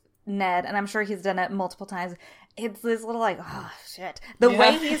with Ned, and I'm sure he's done it multiple times. It's this little like, oh shit. The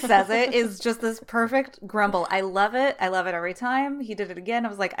way he says it is just this perfect grumble. I love it. I love it every time. He did it again. I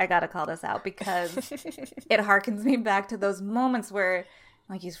was like, I gotta call this out because it harkens me back to those moments where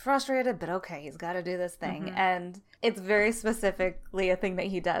like he's frustrated, but okay, he's got to do this thing. Mm-hmm. And it's very specifically a thing that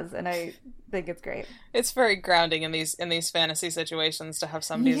he does, and I think it's great. It's very grounding in these fantasy situations to have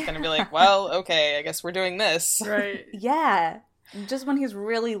somebody who's going to be like, well, okay, I guess we're doing this. Right. Yeah. Just when he's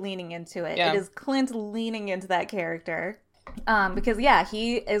really leaning into it. Yeah. It is Clint leaning into that character. Because, yeah,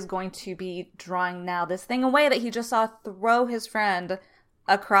 he is going to be drawing now this thing away that he just saw throw his friend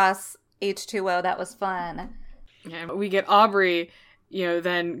across H2O. That was fun. Yeah, we get Aubrey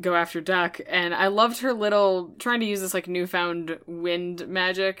then go after Duck. And I loved her little, trying to use this, like, newfound wind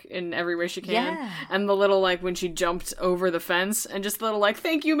magic in every way she can. Yeah. And the little, like, when she jumped over the fence, and just the little, like,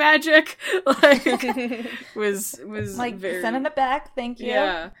 thank you, magic! Like, was like, very... sending it back, thank you.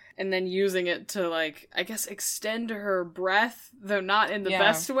 Yeah. And then using it to, like, I guess extend her breath, though not in the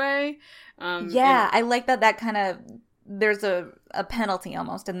best way. I like that kind of... There's a penalty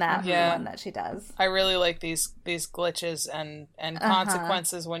almost in that one that she does. I really like these glitches and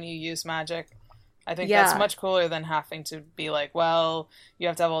consequences when you use magic. I think that's much cooler than having to be like, well, you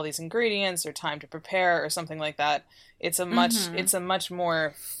have to have all these ingredients or time to prepare or something like that. It's a much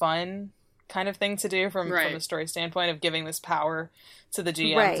more fun kind of thing to do from a story standpoint of giving this power to the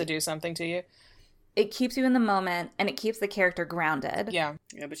GM to do something to you. It keeps you in the moment, and it keeps the character grounded. Yeah,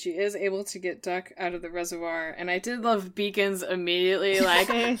 but she is able to get Duck out of the reservoir, and I did love Beacon's immediately, like,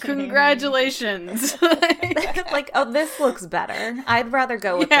 congratulations! Like, oh, this looks better. I'd rather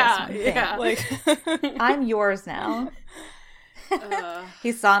go with this one. Yeah, like, I'm yours now.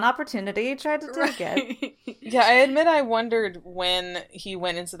 He saw an opportunity, tried to take it. Yeah, I admit I wondered when he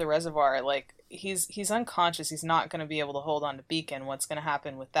went into the reservoir, like, he's unconscious, he's not going to be able to hold on to Beacon, what's going to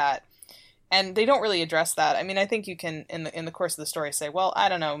happen with that? And they don't really address that. I mean, I think you can, in the course of the story, say, well, I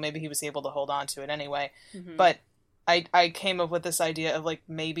don't know, maybe he was able to hold on to it anyway. Mm-hmm. But I came up with this idea of, like,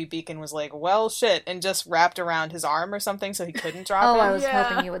 maybe Beacon was like, well, shit, and just wrapped around his arm or something so he couldn't drop it. I was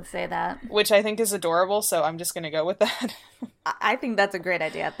hoping you would say that. Which I think is adorable, so I'm just going to go with that. I think that's a great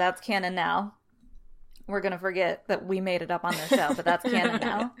idea. That's canon now. We're going to forget that we made it up on the show, but that's canon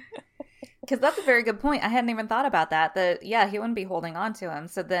now. Because that's a very good point. I hadn't even thought about that. He wouldn't be holding on to him,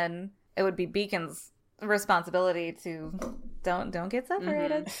 so then... It would be Beacon's responsibility to don't get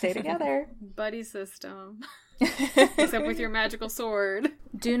separated. Stay together. Buddy system. Except with your magical sword.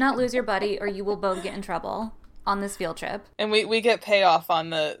 Do not lose your buddy or you will both get in trouble on this field trip. And we get payoff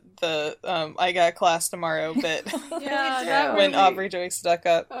on the I got class tomorrow bit. When Aubrey wakes Duck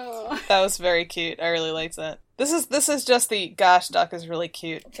up. Oh. That was very cute. I really liked that. This is just the gosh, Duck is really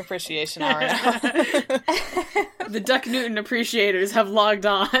cute appreciation hour now. The Duck Newton appreciators have logged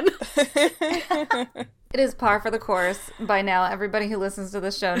on. It is par for the course by now. Everybody who listens to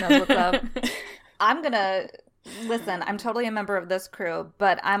this show knows what's up. I'm totally a member of this crew,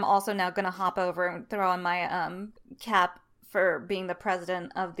 but I'm also now gonna hop over and throw on my cap for being the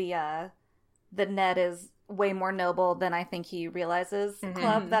president of the Ned is way more noble than I think he realizes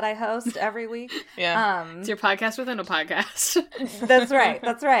club that I host every week. Yeah. It's your podcast within a podcast. That's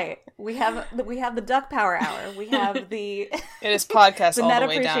right. We have the Duck Power Hour. We have the It is podcast all the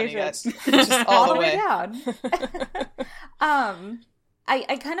way down, you guys. Just all the way down.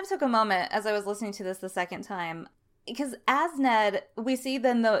 I kind of took a moment as I was listening to this the second time, because as Ned, we see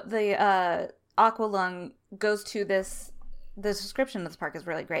then the Aqualung goes to this. The description of this park is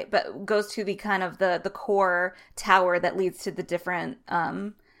really great, but goes to the kind of the core tower that leads to the different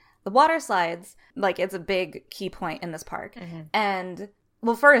the water slides. Like, it's a big key point in this park. Mm-hmm. And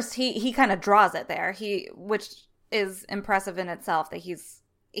well, first he kind of draws it there. Which is impressive in itself that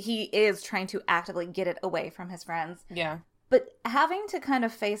he is trying to actively get it away from his friends. Yeah. But having to kind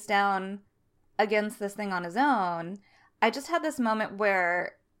of face down against this thing on his own, I just had this moment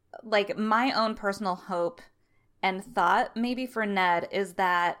where, like, my own personal hope and thought maybe for Ned is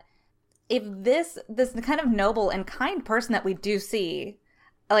that if this kind of noble and kind person that we do see,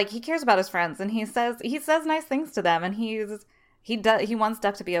 like, he cares about his friends and he says nice things to them, and he wants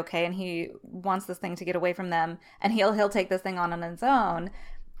Duck to be okay, and he wants this thing to get away from them, and he'll take this thing on his own,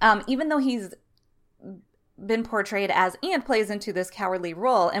 even though he's been portrayed as and plays into this cowardly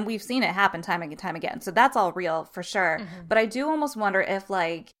role, and we've seen it happen time and time again, so that's all real for sure. Mm-hmm. But I do almost wonder if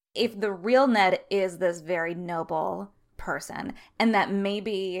the real Ned is this very noble person, and that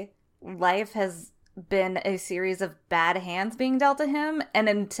maybe life has been a series of bad hands being dealt to him, and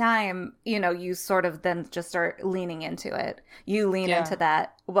in time, you sort of then just start leaning into it. You lean into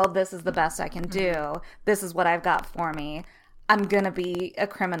that, well, this is the best I can do. Mm-hmm. This is what I've got for me. I'm going to be a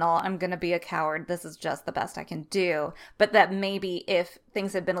criminal. I'm going to be a coward. This is just the best I can do. But that maybe if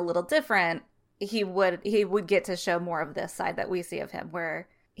things had been a little different, he would get to show more of this side that we see of him, where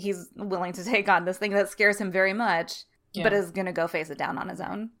he's willing to take on this thing that scares him very much, but is going to go face it down on his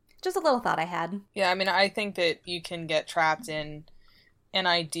own. Just a little thought I had. Yeah, I mean, I think that you can get trapped in an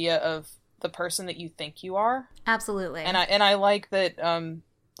idea of the person that you think you are. Absolutely. And I like that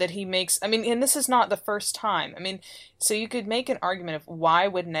that he makes, I mean, and this is not the first time. I mean, so you could make an argument of why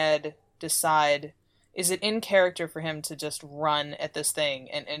would Ned decide is it in character for him to just run at this thing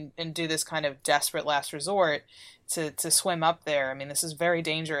and do this kind of desperate last resort to swim up there? I mean, this is very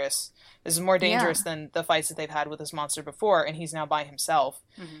dangerous. This is more dangerous than the fights that they've had with this monster before, and he's now by himself.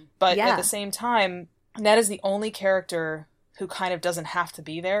 Mm-hmm. But at the same time, Ned is the only character who kind of doesn't have to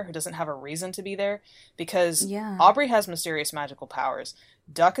be there, who doesn't have a reason to be there, because Aubrey has mysterious magical powers.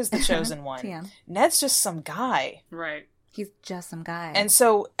 Duck is the chosen one. Yeah. Ned's just some guy. Right. He's just some guy. And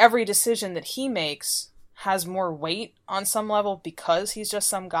so every decision that he makes has more weight on some level because he's just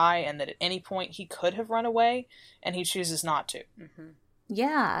some guy, and that at any point he could have run away, and he chooses not to. Mm-hmm.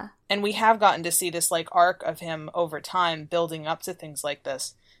 Yeah. And we have gotten to see this like arc of him over time building up to things like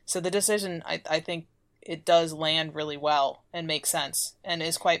this. So the decision, I think it does land really well and make sense and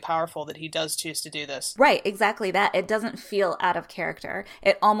is quite powerful that he does choose to do this. Right, exactly that. It doesn't feel out of character.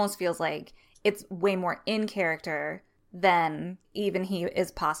 It almost feels like it's way more in character than even he is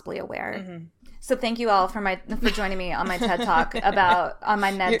possibly aware. Mm-hmm. So thank you all for joining me on my TED Talk on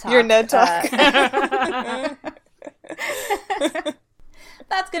my Ned Talk. Your Ned Talk.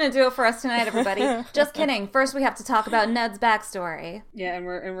 That's going to do it for us tonight, everybody. Just kidding. First, we have to talk about Ned's backstory. Yeah, and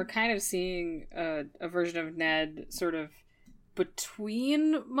we're kind of seeing a version of Ned sort of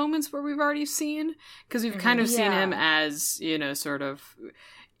between moments where we've already seen, because we've kind of seen him as, sort of,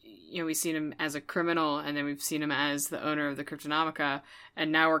 we've seen him as a criminal, and then we've seen him as the owner of the Cryptonomica,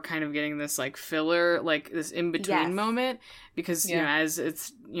 and now we're kind of getting this like filler, like this in between moment, because as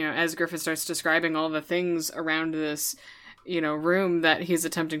Griffin starts describing all the things around this room that he's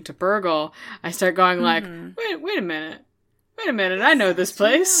attempting to burgle, I start going like, wait a minute, I know this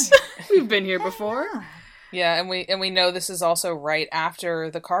place. We've been here before. Yeah, and we know this is also right after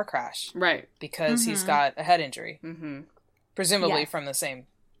the car crash, right? Because he's got a head injury, presumably from the same.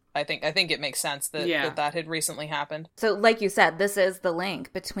 I think it makes sense that had recently happened. So, like you said, this is the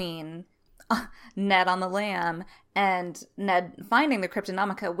link between Ned on the lam and Ned finding the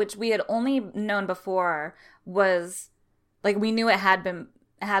Cryptonomica, which we had only known before was. Like, we knew it had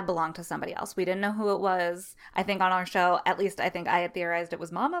belonged to somebody else. We didn't know who it was. I think on our show, at least I think I had theorized it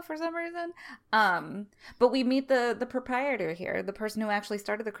was Mama for some reason. But we meet the proprietor here, the person who actually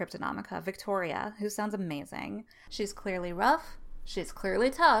started the Cryptonomica, Victoria, who sounds amazing. She's clearly rough. She's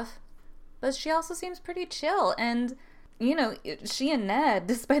clearly tough. But she also seems pretty chill. And, she and Ned,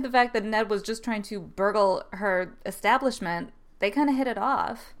 despite the fact that Ned was just trying to burgle her establishment, they kind of hit it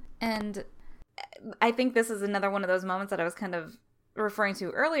off. And I think this is another one of those moments that I was kind of referring to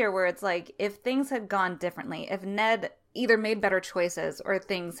earlier where it's like, if things had gone differently, if Ned either made better choices or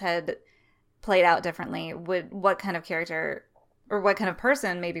things had played out differently, what kind of character or what kind of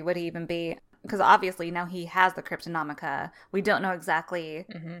person maybe would he even be? Because obviously now he has the Cryptonomica. We don't know exactly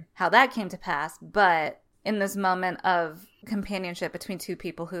how that came to pass, but in this moment of companionship between two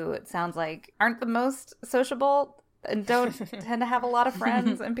people who it sounds like aren't the most sociable and don't tend to have a lot of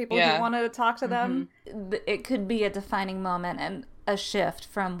friends and people who wanted to talk to them. It could be a defining moment and a shift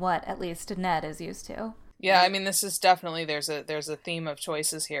from what at least Ned is used to. Yeah, I mean, this is definitely, there's a theme of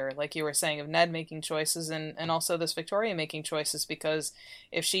choices here, like you were saying, of Ned making choices and also this Victoria making choices, because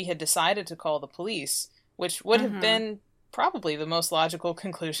if she had decided to call the police, which would have been probably the most logical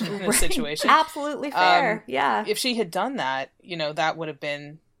conclusion in this situation. Absolutely fair, yeah. If she had done that, that would have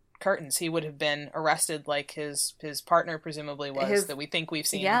been curtains. He would have been arrested like his partner presumably was, that we think we've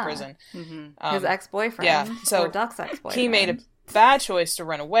seen in prison. His ex-boyfriend, or Duck's ex-boyfriend. He made a bad choice to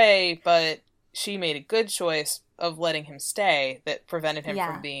run away, but she made a good choice of letting him stay that prevented him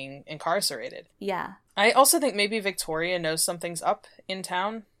from being incarcerated. Yeah. I also think maybe Victoria knows something's up in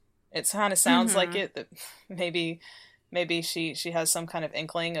town. It kind of sounds like it, that maybe she has some kind of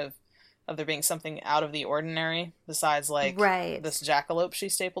inkling of there being something out of the ordinary besides this jackalope she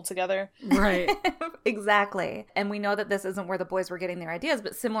stapled together. Right. Exactly. And we know that this isn't where the boys were getting their ideas,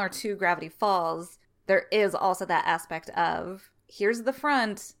 but similar to Gravity Falls, there is also that aspect of, here's the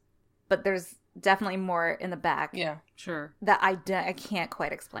front, but there's definitely more in the back. Yeah, sure. That I can't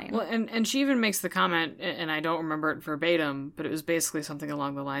quite explain. Well, and she even makes the comment, and I don't remember it verbatim, but it was basically something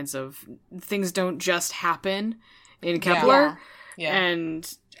along the lines of, things don't just happen in Kepler. Yeah.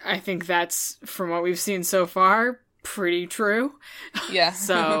 And I think that's, from what we've seen so far, pretty true. Yeah.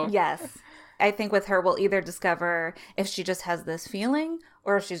 So yes. I think with her, we'll either discover if she just has this feeling,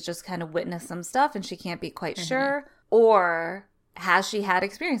 or if she's just kind of witnessed some stuff and she can't be quite sure, or has she had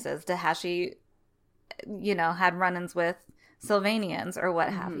experiences? Has she, had run-ins with Sylvanians or what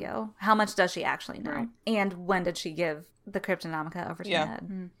have you? How much does she actually know? Right. And when did she give the Cryptonomica over to Ned?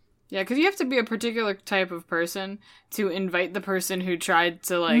 Mm-hmm. Yeah, because you have to be a particular type of person to invite the person who tried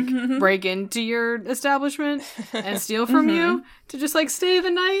to, break into your establishment and steal from you to just, stay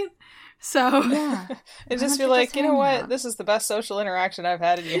the night. So Yeah. And just be like, you know what? This is the best social interaction I've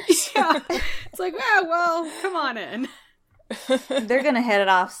had in years. yeah. It's like, yeah, well, come on in. They're going to hit it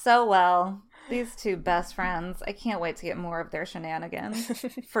off so well. These two best friends. I can't wait to get more of their shenanigans.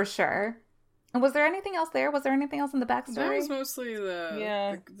 For sure. And was there anything else there? Was there anything else in the backstory? That was mostly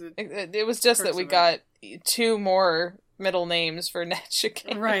It was just that we got 2 more middle names for Ned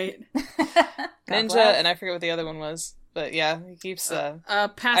Chicane. Right. Ninja, and I forget what the other one was. But yeah, he keeps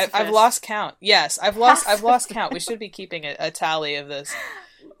Pacifist. I've lost count. Yes, I've lost count. We should be keeping a tally of this.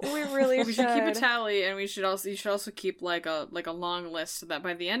 We really should keep a tally, and you should also keep like a long list so that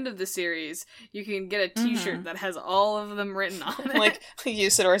by the end of the series you can get a T-shirt that has all of them written on it. Like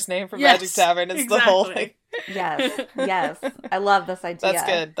Usador's name from Magic Tavern is the whole thing. Yes. I love this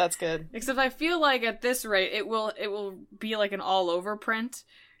idea. That's good. Except I feel like at this rate it will be like an all over print,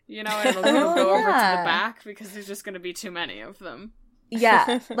 you know, and it'll go over to the back because there's just going to be too many of them.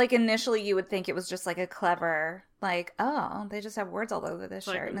 Yeah, like initially you would think it was just like a clever, like, oh, they just have words all over this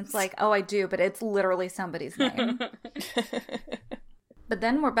shirt. And it's like, oh, I do, but it's literally somebody's name. But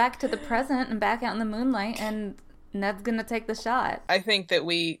then we're back to the present and back out in the moonlight, and Ned's gonna take the shot. I think that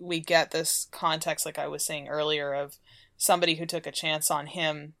we get this context, like I was saying earlier, of somebody who took a chance on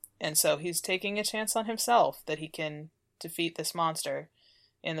him, and so he's taking a chance on himself that he can defeat this monster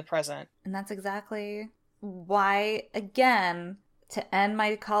in the present. And that's exactly why, again, to end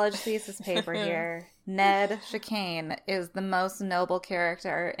my college thesis paper here, Ned Chicane is the most noble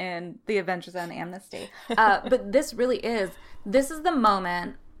character in the Adventure Zone Amnesty. But this is the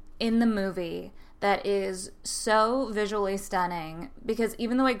moment in the movie that is so visually stunning, because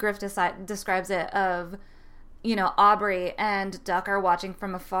even the way Griff describes it of, you know, Aubrey and Duck are watching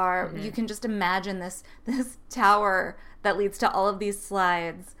from afar, you can just imagine this tower that leads to all of these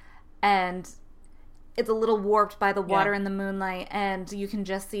slides, and it's a little warped by the water in the moonlight, and you can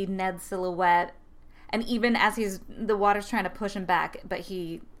just see Ned's silhouette. And even as the water's trying to push him back, but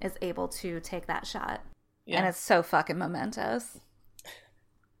he is able to take that shot. Yeah. And it's so fucking momentous.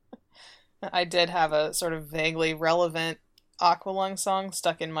 I did have a sort of vaguely relevant Aqualung song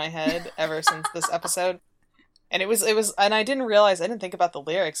stuck in my head ever since this episode. And it was, and I didn't think about the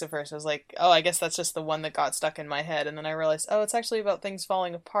lyrics at first. I was like, oh, I guess that's just the one that got stuck in my head. And then I realized, oh, it's actually about things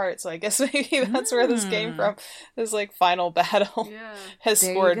falling apart. So I guess maybe that's where this came from. This like final battle has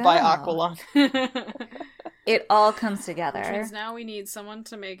scored by Aqualung. It all comes together. Which means now we need someone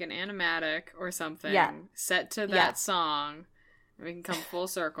to make an animatic or something set to that song. And we can come full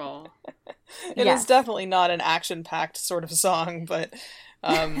circle. It is definitely not an action-packed sort of song, but...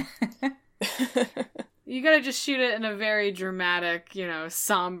 You gotta just shoot it in a very dramatic, you know,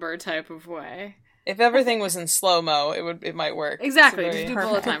 somber type of way. If everything was in slow-mo, it might work. Exactly, just do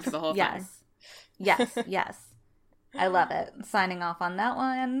bullet time for the whole thing. Yes. I love it. Signing off on that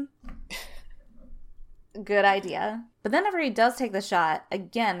one. Good idea. But then after he does take the shot,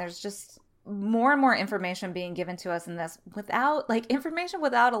 again, there's just more and more information being given to us in this without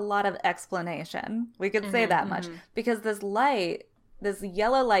a lot of explanation. We could say that much. Because this light, this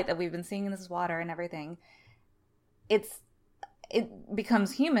yellow light that we've been seeing in this water and everything, it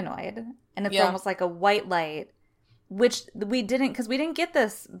becomes humanoid, and it's almost like a white light, which we didn't get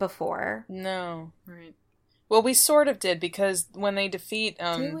this before. No. Right. Well, we sort of did, because when they defeat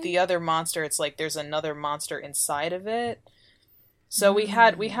the other monster, it's like there's another monster inside of it. So we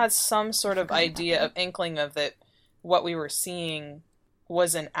had some sort of idea of inkling of that what we were seeing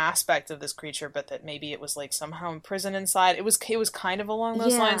was an aspect of this creature, but that maybe it was like somehow imprisoned inside. It was kind of along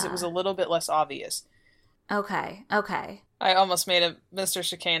those lines. It was a little bit less obvious. Okay. I almost made a Mr.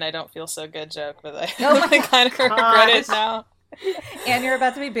 Chicane I don't feel so good joke, but I kind of regret it now. And you're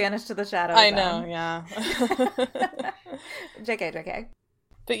about to be banished to the shadows. I know, yeah. JK.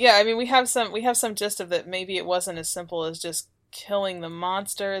 But yeah, I mean, we have some gist of that. Maybe it wasn't as simple as just killing the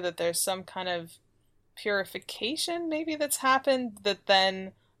monster, that there's some kind of purification maybe that's happened that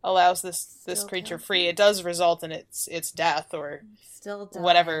then allows this creature free. It does result in its death, or still does,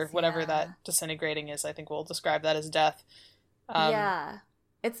 whatever that disintegrating is. I think we'll describe that as death.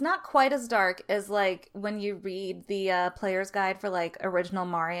 It's not quite as dark as like when you read the player's guide for like original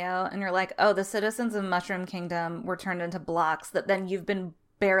Mario, and you're like, oh, the citizens of Mushroom Kingdom were turned into blocks that then you've been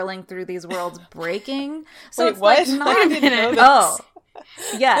barreling through these worlds breaking. So wait, it's what? Like not... I didn't know this. Oh,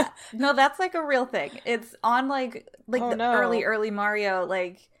 yeah. No, that's like a real thing. It's on like early Mario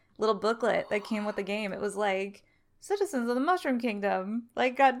like little booklet that came with the game. It was like, citizens of the Mushroom Kingdom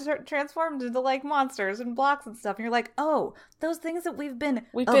like got transformed into like monsters and blocks and stuff, and you're like, oh, those things that we've been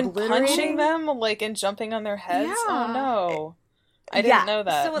punching them like and jumping on their heads. Oh no. I didn't know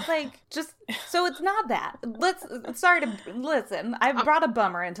that. So it's like, so it's not that. Listen, I brought a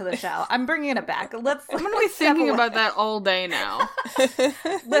bummer into the show. I'm bringing it back. I'm going to be thinking about that all day now.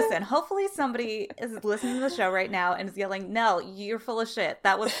 Listen, hopefully somebody is listening to the show right now and is yelling, Nell, you're full of shit.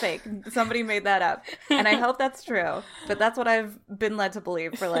 That was fake. Somebody made that up. And I hope that's true. But that's what I've been led to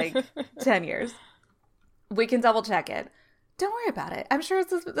believe for like 10 years. We can double check it. Don't worry about it. I'm sure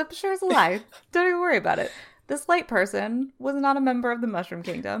it's a lie. Don't even worry about it. This light person was not a member of the Mushroom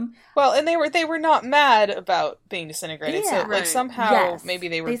Kingdom. Well, and they were not mad about being disintegrated. Yeah, so like somehow maybe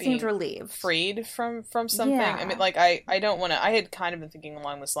they being seemed relieved, freed from something. Yeah. I mean, like I don't want to. I had kind of been thinking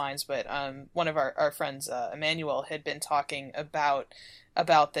along those lines, but one of our friends, Emmanuel, had been talking about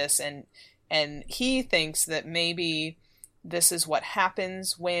this, and he thinks that maybe this is what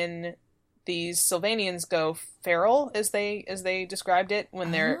happens when these Sylvanians go feral, as they described it,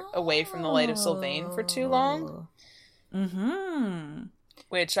 when they're away from the light of Sylvain for too long. Mm-hmm.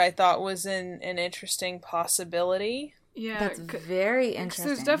 Which I thought was an interesting possibility. Yeah, that's very interesting.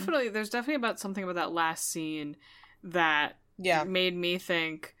 There's definitely about something about that last scene that made me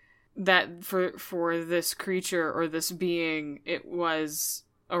think that for this creature or this being, it was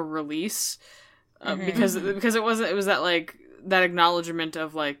a release, because it was that like that acknowledgement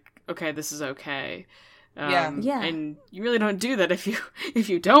of like, okay, this is okay. And you really don't do that if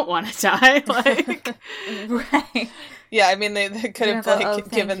you don't want to die. Like, right. Yeah, I mean, they could have like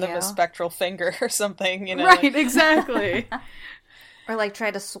given them a spectral finger or something, you know? Right, exactly. Or like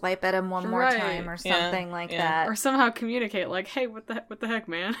try to swipe at him one more time or something like that. Or somehow communicate like, hey, what the heck,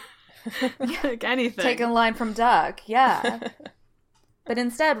 man? Like anything. Take a line from Duck, yeah. But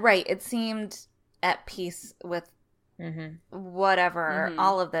instead, right, it seemed at peace with whatever,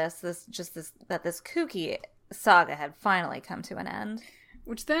 all of this kooky saga had finally come to an end.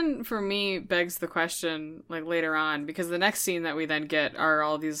 Which then, for me, begs the question, like, later on, because the next scene that we then get are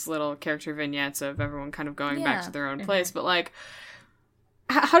all these little character vignettes of everyone kind of going back to their own place, but, like,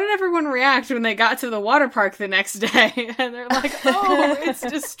 how did everyone react when they got to the water park the next day? And they're like, oh, it's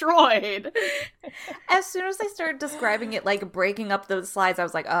destroyed. As soon as they started describing it, like, breaking up those slides, I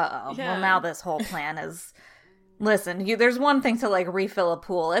was like, uh-oh, well, now this whole plan is... Listen, there's one thing to, like, refill a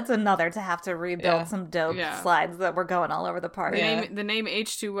pool. It's another to have to rebuild some dope slides that were going all over the park. The name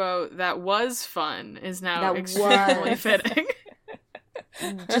H2O, that was fun, is now extremely fitting.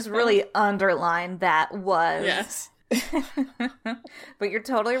 Just really underline that was. Yes. But you're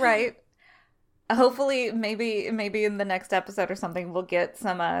totally right. Hopefully, maybe in the next episode or something, we'll get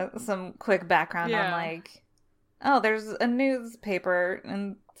some quick background on, like, oh, there's a newspaper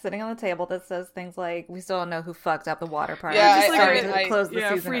and sitting on the table that says things like, we still don't know who fucked up the water park. Yeah, to close the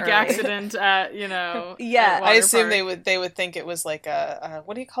season freak early. Accident at, I assume park. they would think it was like a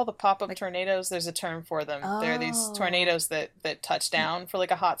what do you call the pop-up tornadoes? There's a term for them. There are these tornadoes that touch down for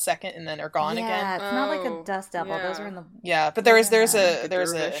like a hot second and then are gone again. Yeah, it's not like a dust devil. Those are in the... Yeah, but there's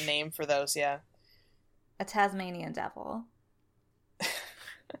a name for those, A Tasmanian devil.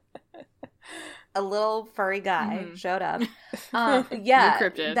 A little furry guy showed up.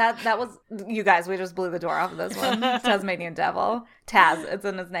 That was, you guys, we just blew the door off of this one. Tasmanian devil. Taz, it's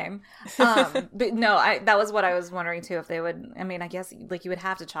in his name. But no, that was what I was wondering too, if they would, I mean, I guess like you would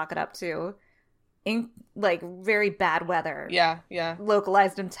have to chalk it up to like very bad weather. Yeah.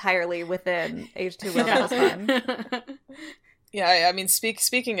 Localized entirely within H2O. That was fun. Yeah, I mean,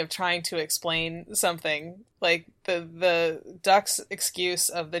 speaking of trying to explain something, like the duck's excuse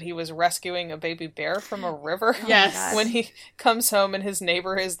of that he was rescuing a baby bear from a river. Yes. When he comes home and his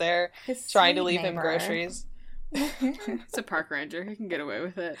neighbor is there trying to leave him groceries. It's a park ranger. He can get away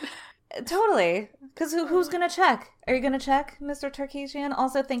with it. Totally. Because who's going to check? Are you going to check, Mr. Tarkisian?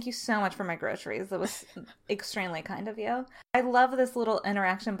 Also, thank you so much for my groceries. That was extremely kind of you. I love this little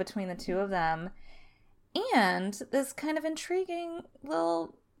interaction between the two of them. And this kind of intriguing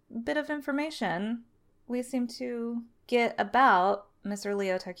little bit of information we seem to get about Mr.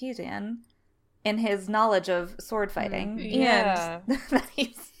 Leo Tarkisian in his knowledge of sword fighting. And that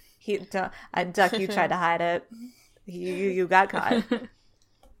Duck, you tried to hide it. You got caught.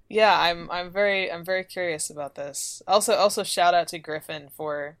 Yeah, I'm very curious about this. Also shout out to Griffin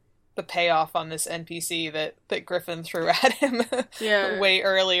for the payoff on this NPC that Griffin threw at him way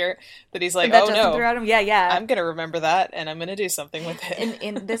earlier, that he's like, threw at him? Yeah. I'm going to remember that and I'm going to do something with it.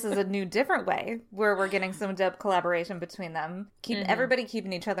 And this is a new, different way where we're getting some dope collaboration between them. Everybody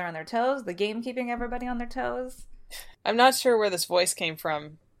keeping each other on their toes, the game keeping everybody on their toes. I'm not sure where this voice came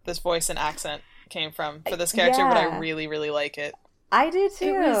from, this voice and accent came from for this character, but I really, really like it. I do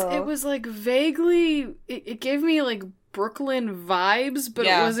too. It was like vaguely, it gave me like Brooklyn vibes, but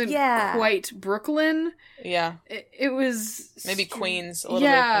Yeah. it wasn't quite Brooklyn. Yeah. It was maybe Queens, a little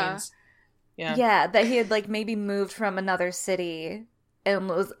bit of Queens. Yeah. Yeah, that he had like maybe moved from another city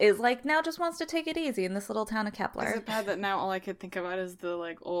and is like now just wants to take it easy in this little town of Kepler. Is it bad that now all I could think about is the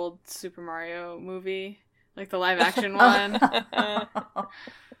like old Super Mario movie, like the live action one?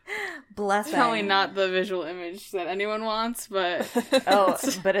 Bless him. Probably not the visual image that anyone wants, but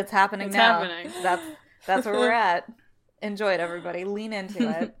but it's happening now. Happening. That's where we're at. Enjoy it, everybody. Lean into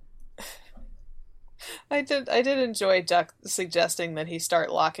it. I did enjoy Duck suggesting that he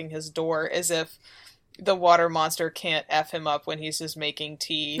start locking his door, as if the water monster can't F him up when he's just making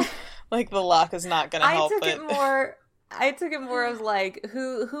tea. Like the lock is not gonna help. I took it more as like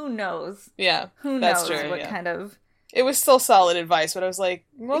who knows? Yeah. Who that's knows true, what kind of. It was still solid advice, but I was like,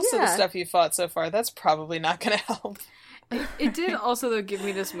 most of the stuff you fought so far, that's probably not gonna help. It did also, though, give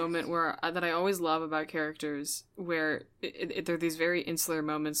me this moment where that I always love about characters, where there are these very insular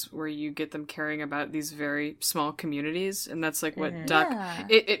moments where you get them caring about these very small communities, and that's like what Duck... Yeah.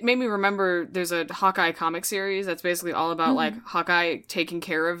 It made me remember there's a Hawkeye comic series that's basically all about, like, Hawkeye taking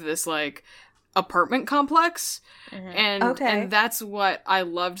care of this, like, apartment complex, and that's what I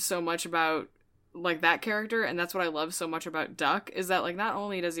loved so much about, like, that character, and that's what I love so much about Duck, is that, like, not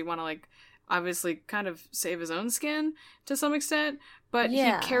only does he want to, like, obviously kind of save his own skin to some extent, but he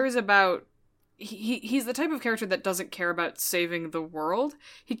cares about he's the type of character that doesn't care about saving the world.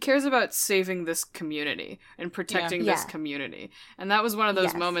 He cares about saving this community and protecting this community. And that was one of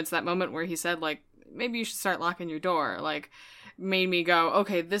those moments, that moment where he said, like, maybe you should start locking your door, like, made me go,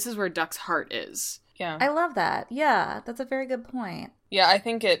 okay, this is where Duck's heart is. Yeah. I love that. Yeah, that's a very good point. Yeah, I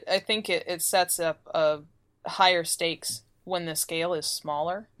think it sets up higher stakes when the scale is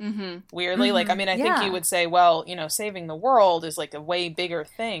smaller. Weirdly, like, I mean, I think you would say, well, you know, saving the world is like a way bigger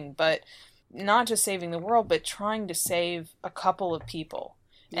thing, but not just saving the world, but trying to save a couple of people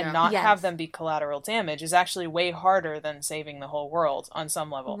and not have them be collateral damage is actually way harder than saving the whole world on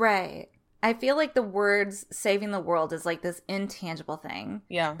some level. Right. I feel like the words saving the world is like this intangible thing.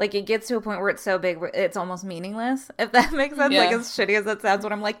 Yeah. Like it gets to a point where it's so big where it's almost meaningless, if that makes sense. Like as shitty as it sounds,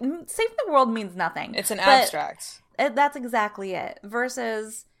 when I'm like, saving the world means nothing. It's an abstract. That's exactly it.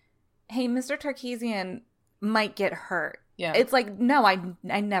 Versus, hey, Mr. Tarkisian might get hurt. Yeah. It's like, no, I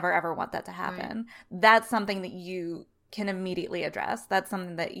never ever want that to happen. Right. That's something that you can immediately address. That's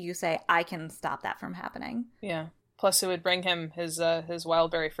something that you say, I can stop that from happening. Yeah. Plus, it would bring him his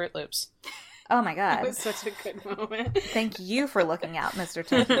Wildberry Fruit Loops. Oh my god. That was such a good moment. Thank you for looking out, Mr.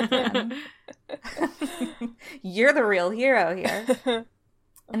 Tarkisian. You're the real hero here.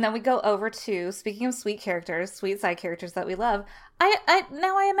 And then we go over to, speaking of sweet characters, sweet side characters that we love, I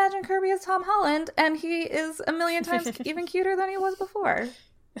now I imagine Kirby as Tom Holland, and he is a million times even cuter than he was before.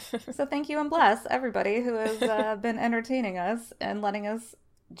 So thank you and bless everybody who has been entertaining us and letting us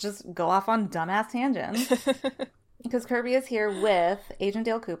just go off on dumbass tangents. Because Kirby is here with Agent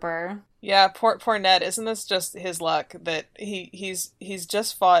Dale Cooper. Yeah, poor Ned. Isn't this just his luck that he's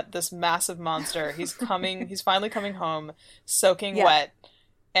just fought this massive monster? He's finally coming home, soaking wet.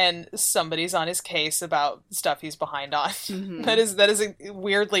 And somebody's on his case about stuff he's behind on. Mm-hmm. That is a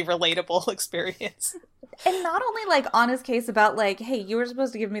weirdly relatable experience. And not only, like, on his case about, like, hey, you were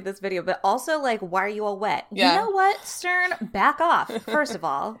supposed to give me this video, but also, like, why are you all wet? Yeah. You know what, Stern? Back off, first of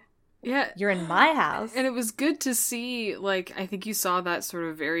all. Yeah. You're in my house. And it was good to see, like, I think you saw that sort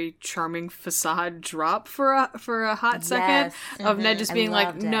of very charming facade drop for a hot second of Ned just being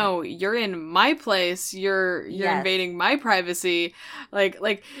like, no, you're in my place. You're invading my privacy.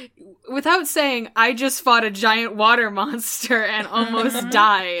 Like without saying, I just fought a giant water monster and almost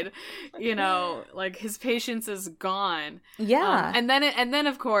died. You know, like his patience is gone. Yeah. And then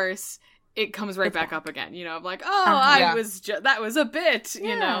of course, it comes right back up again, you know, of like, that was a bit,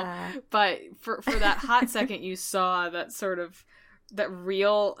 you know, but for that hot second, you saw that sort of, that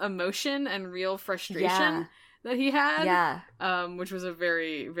real emotion and real frustration that he had, which was a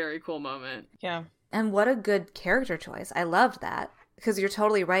very, very cool moment. Yeah. And what a good character choice. I loved that, because you're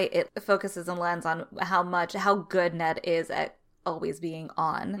totally right. It focuses a lens on how good Ned is at always being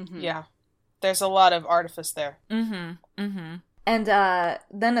on. Mm-hmm. Yeah. There's a lot of artifice there. Mm-hmm. Mm-hmm. And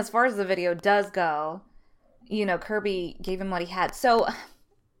then as far as the video does go, you know, Kirby gave him what he had. So,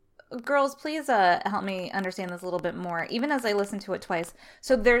 girls, please help me understand this a little bit more, even as I listened to it twice.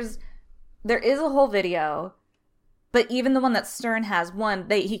 So there is a whole video, but even the one that Stern has,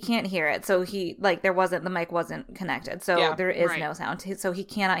 he can't hear it. So the mic wasn't connected. So there is no sound. So he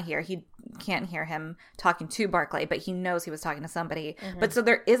cannot hear. He can't hear him talking to Barclay, but he knows he was talking to somebody. Mm-hmm. But so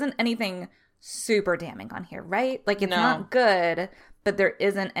there isn't anything super damning on here, right? Like, it's not good, but there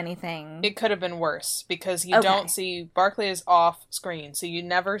isn't anything. It could have been worse because you don't see Barclay is off screen, so you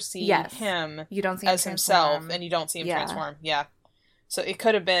never see him. You don't see as him himself, and you don't see him transform. Yeah, so it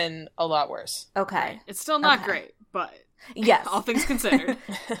could have been a lot worse. Okay, it's still not great, but yes, all things considered,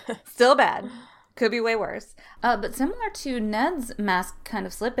 still bad. Could be way worse. But similar to Ned's mask kind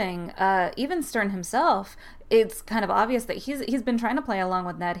of slipping, even Stern himself, it's kind of obvious that he's been trying to play along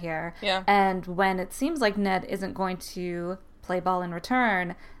with Ned here. Yeah. And when it seems like Ned isn't going to play ball in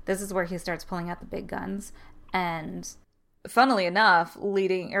return, this is where he starts pulling out the big guns. And funnily enough,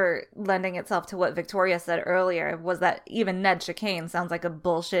 lending itself to what Victoria said earlier was that even Ned Chicane sounds like a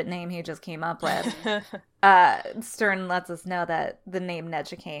bullshit name he just came up with. Stern lets us know that the name Ned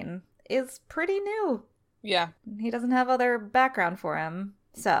Chicane is pretty new. Yeah. He doesn't have other background for him.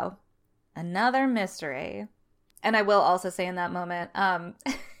 So, another mystery. And I will also say in that moment,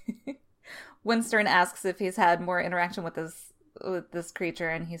 when Stern asks if he's had more interaction with this creature,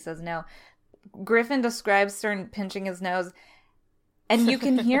 and he says no, Griffin describes Stern pinching his nose, and you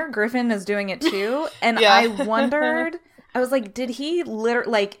can hear Griffin is doing it too. And I wondered, I was like, did he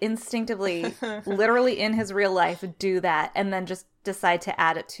instinctively, literally in his real life, do that and then just decide to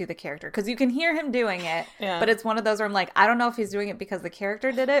add it to the character? Because you can hear him doing it, but it's one of those where I'm like, I don't know if he's doing it because the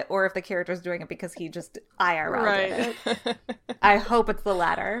character did it or if the character's doing it because he just IRL did it. I hope it's the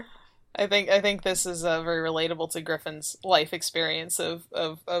latter. I think this is very relatable to Griffin's life experience of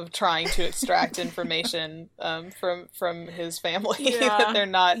trying to extract information from his family that they're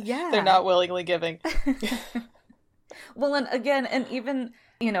not willingly giving. Well, and again, and even,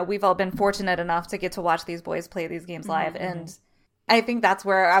 we've all been fortunate enough to get to watch these boys play these games live. Mm-hmm. And I think that's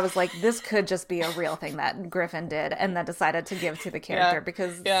where I was like, this could just be a real thing that Griffin did and then decided to give to the character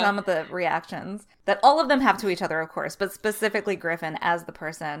because some of the reactions that all of them have to each other, of course, but specifically Griffin as the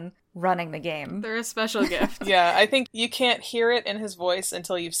person running the game. They're a special gift. Yeah, I think you can't hear it in his voice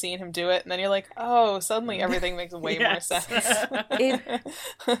until you've seen him do it. And then you're like, oh, suddenly everything makes way more sense.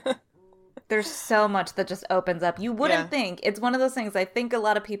 There's so much that just opens up. You wouldn't think. It's one of those things I think a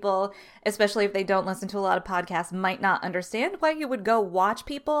lot of people, especially if they don't listen to a lot of podcasts, might not understand why you would go watch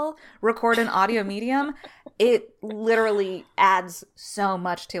people record an audio medium. It literally adds so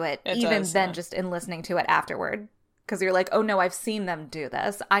much to it even then just in listening to it afterward. Because you're like, oh no, I've seen them do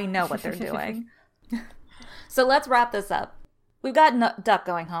this. I know what they're doing. So let's wrap this up. We've got Duck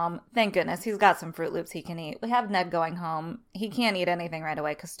going home. Thank goodness. He's got some Fruit Loops he can eat. We have Ned going home. He can't eat anything right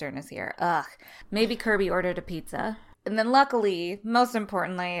away because Stern is here. Ugh. Maybe Kirby ordered a pizza. And then luckily, most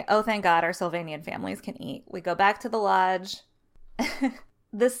importantly, oh thank God, our Sylvanian families can eat. We go back to the lodge.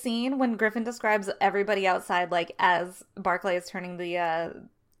 The scene when Griffin describes everybody outside, like as Barclay is turning the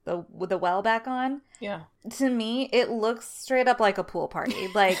well back on. Yeah. To me, it looks straight up like a pool party.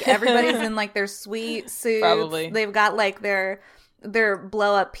 Like everybody's in like their sweet suits. Probably. They've got like their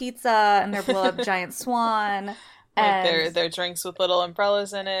blow up pizza and their blow up giant swan. Like their drinks with little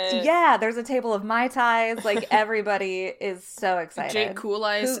umbrellas in it. Yeah, there's a table of Mai Tais. Like everybody is so excited. Jake Cool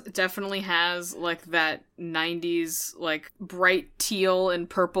Eyes definitely has like that 90s like bright teal and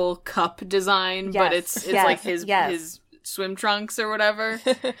purple cup design, but it's like his swim trunks or whatever.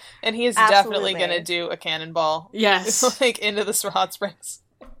 And he is definitely gonna do a cannonball. Yes. Like into the hot springs.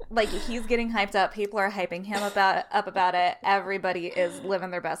 Like he's getting hyped up. People are hyping him about it. Everybody is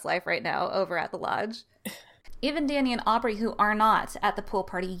living their best life right now over at the lodge. Even Danny and Aubrey, who are not at the pool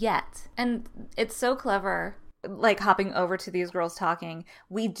party yet. And it's so clever, like hopping over to these girls talking.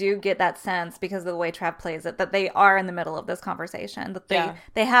 We do get that sense because of the way Trav plays it, that they are in the middle of this conversation, that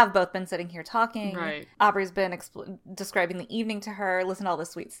they have both been sitting here talking. Right. Aubrey's been describing the evening to her, listen to all the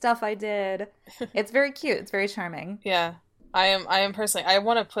sweet stuff I did. It's very cute. It's very charming. Yeah. I am personally, I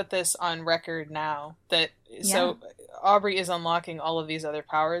want to put this on record now that, so Aubrey is unlocking all of these other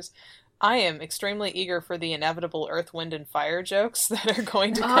powers. I am extremely eager for the inevitable Earth, Wind, and Fire jokes that are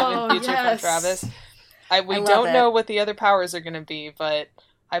going to come in future from Travis. We don't know what the other powers are going to be, but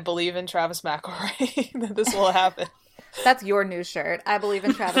I believe in Travis McElroy that this will happen. That's your new shirt. I believe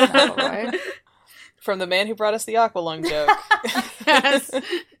in Travis McElroy. From the man who brought us the Aqualung joke. Yes.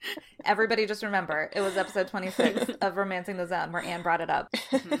 Everybody just remember, it was episode 26 of Romancing the Zone where Anne brought it up.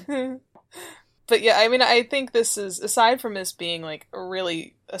 Mm-hmm. But yeah, I mean, I think this is, aside from this being like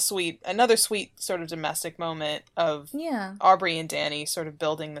another sweet sort of domestic moment of Aubrey and Danny sort of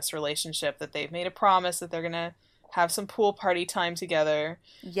building this relationship, that they've made a promise that they're going to have some pool party time together.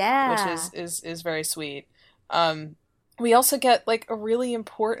 Yeah. Which is very sweet. We also get like a really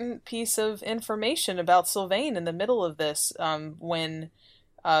important piece of information about Sylvain in the middle of this, when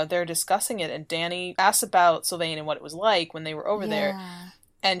they're discussing it, and Danny asks about Sylvain and what it was like when they were over there.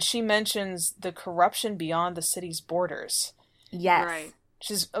 And she mentions the corruption beyond the city's borders. Yes. Right.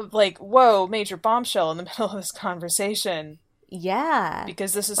 Which is like, whoa, major bombshell in the middle of this conversation. Yeah.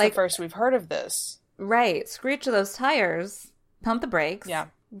 Because this is Like- the first we've heard of this. Right. Screech those tires. Pump the brakes. Yeah.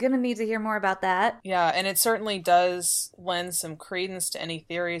 Gonna need to hear more about that. Yeah, and it certainly does lend some credence to any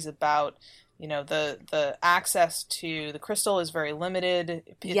theories about, you know, the access to the crystal is very limited.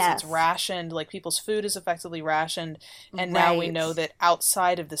 It's rationed, like people's food is effectively rationed, and now we know that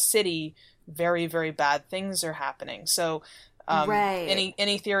outside of the city, very, very bad things are happening. So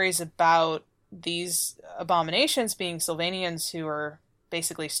any theories about these abominations being Sylvanians who are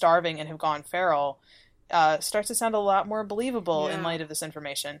basically starving and have gone feral starts to sound a lot more believable in light of this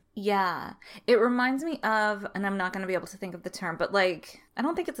information. Yeah. It reminds me of, and I'm not going to be able to think of the term, but like, I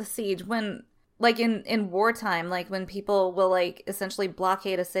don't think it's a siege. When, like in wartime, like when people will like essentially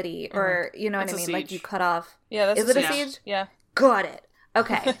blockade a city or, you know That's what I a mean? Like siege. you cut off. Yeah, that's Is it a siege? Yeah. Got it.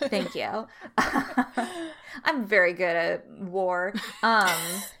 Okay, thank you. I'm very good at war.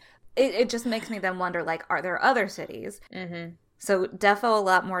 It just makes me then wonder, like, are there other cities? Mm-hmm. So defo a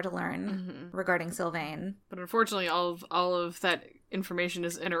lot more to learn regarding Sylvain. But unfortunately, all of that information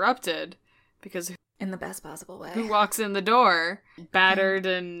is interrupted because In the best possible way. who walks in the door, battered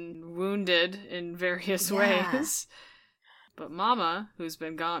and wounded in various ways. But Mama, who's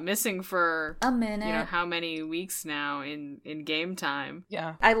been missing for A minute. you know how many weeks now in game time.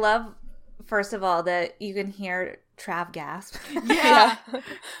 Yeah. I love, first of all, that you can hear Trav gasp. Yeah.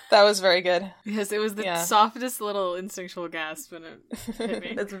 That was very good. Yes, it was the softest little instinctual gasp when it hit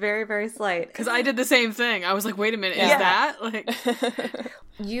me. It's very, very slight. Because I did the same thing. I was like, wait a minute, is that? Like,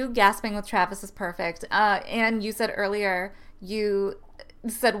 You gasping with Travis is perfect. And you said earlier, you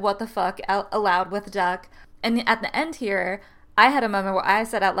said what the fuck out aloud with Duck. And at the end here, I had a moment where I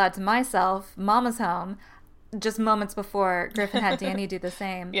said out loud to myself, Mama's home, just moments before Griffin had Danny do the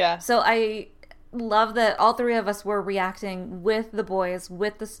same. Yeah. So I love that all three of us were reacting with the boys,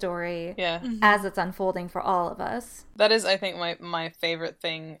 with the story, as it's unfolding for all of us. That is, I think, my favorite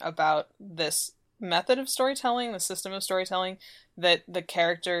thing about this method of storytelling, the system of storytelling, that the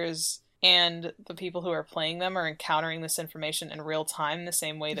characters and the people who are playing them are encountering this information in real time the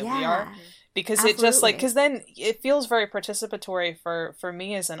same way that we are. Because it just like, because then it feels very participatory for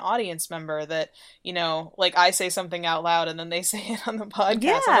me as an audience member that, you know, like I say something out loud and then they say it on the podcast.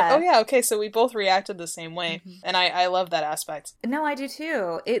 Yeah. I'm like, oh yeah, okay, so we both reacted the same way. And I love that aspect. No, I do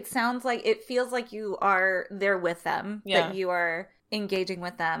too. It sounds like, it feels like you are there with them, that you are engaging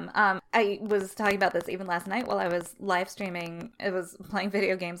with them. I was talking about this even last night while I was live streaming. I was playing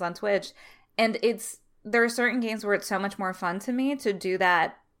video games on Twitch, and there are certain games where it's so much more fun to me to do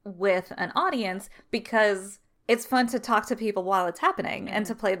that with an audience because it's fun to talk to people while it's happening and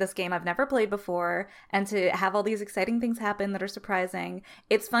to play this game I've never played before and to have all these exciting things happen that are surprising.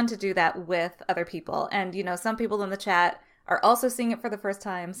 It's fun to do that with other people. And, you know, some people in the chat are also seeing it for the first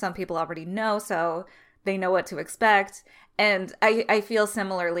time. Some people already know, so they know what to expect. And I feel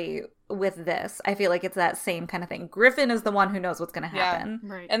similarly with this. I feel like it's that same kind of thing. Griffin is the one who knows what's going to happen.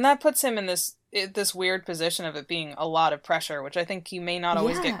 right. And that puts him in this weird position of it being a lot of pressure, which I think you may not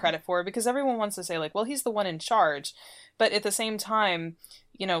always get credit for, because everyone wants to say, like, well, he's the one in charge. But at the same time,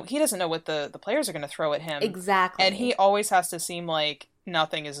 you know, he doesn't know what the players are going to throw at him. Exactly. And he always has to seem like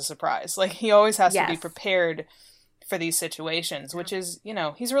nothing is a surprise. Like, he always has to be prepared for these situations, which is, you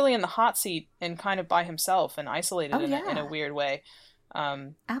know, he's really in the hot seat and kind of by himself and isolated in a weird way.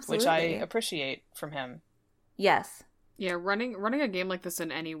 Absolutely. Which I appreciate from him. Yes. Yeah, running a game like this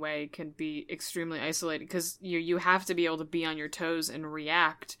in any way can be extremely isolating because you have to be able to be on your toes and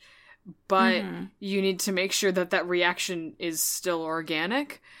react, but you need to make sure that reaction is still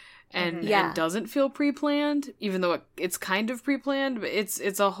organic and doesn't feel pre-planned, even though it's kind of pre-planned. But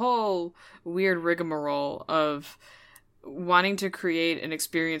it's a whole weird rigmarole of wanting to create an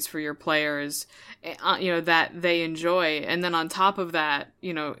experience for your players, you know, that they enjoy, and then on top of that,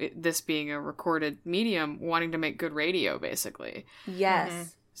 you know, this being a recorded medium, wanting to make good radio, basically.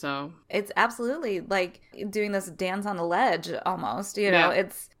 Yes. So it's absolutely like doing this dance on the ledge almost, you know.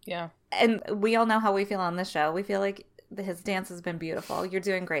 And we all know how we feel on this show. We feel like his dance has been beautiful. You're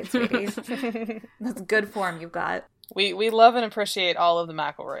doing great, sweetie. That's good form you've got. We love and appreciate all of the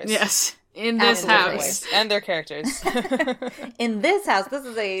McElroys. Yes. In this house. And their characters. In this house, this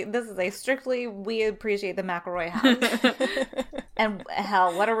is a strictly we appreciate the McElroy house. And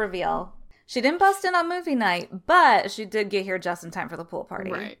hell, what a reveal. She didn't bust in on movie night, but she did get here just in time for the pool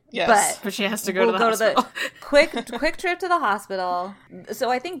party. Right. Yes. But she has to go to the hospital. quick trip to the hospital.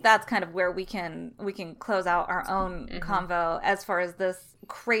 So I think that's kind of where we can close out our own convo as far as this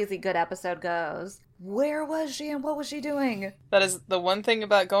crazy good episode goes. Where was she and what was she doing? That is the one thing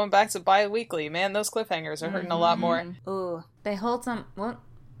about going back to bi-weekly. Man, those cliffhangers are hurting a lot more. Ooh, they hold some... What?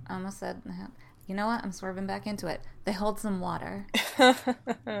 I almost said... You know what? I'm swerving back into it. They hold some water.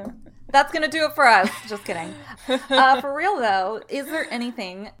 That's going to do it for us. Just kidding. For real, though, is there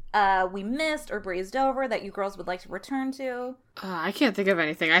anything we missed or breezed over that you girls would like to return to? I can't think of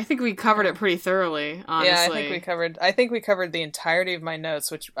anything. I think we covered it pretty thoroughly, honestly. Yeah, I think we covered the entirety of my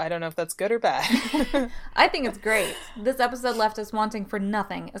notes, which I don't know if that's good or bad. I think it's great. This episode left us wanting for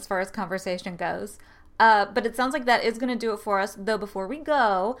nothing as far as conversation goes. But it sounds like that is going to do it for us. Though before we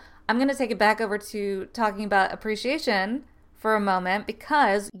go, I'm going to take it back over to talking about appreciation for a moment,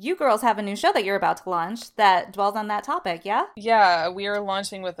 because you girls have a new show that you're about to launch that dwells on that topic, yeah? Yeah, we are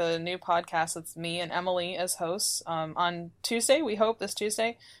launching with a new podcast. It's me and Emily as hosts on Tuesday, we hope, this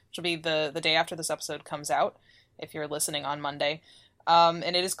Tuesday, which will be the day after this episode comes out, if you're listening on Monday.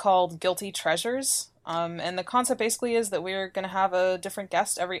 And it is called Guilty Treasures. And the concept basically is that we're going to have a different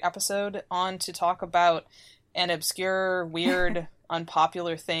guest every episode on to talk about an obscure, weird,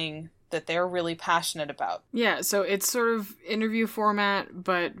 unpopular thing that they're really passionate about. Yeah, so it's sort of interview format,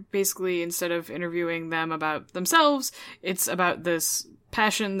 but basically instead of interviewing them about themselves, it's about this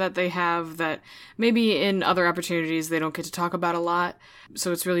passion that they have that maybe in other opportunities they don't get to talk about a lot.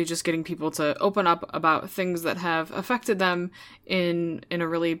 So it's really just getting people to open up about things that have affected them in a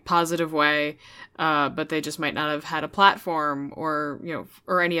really positive way, but they just might not have had a platform or, you know,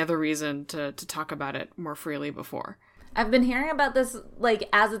 or any other reason to talk about it more freely before. I've been hearing about this, like,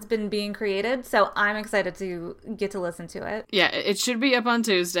 as it's been being created, so I'm excited to get to listen to it. Yeah, it should be up on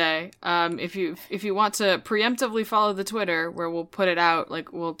Tuesday. If you want to preemptively follow the Twitter, where we'll put it out,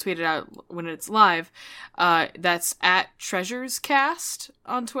 like, we'll tweet it out when it's live, that's at TreasuresCast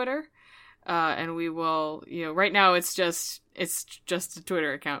on Twitter. And we will, you know, right now it's just a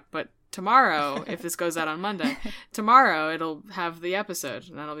Twitter account, but tomorrow, if this goes out on Monday, tomorrow it'll have the episode,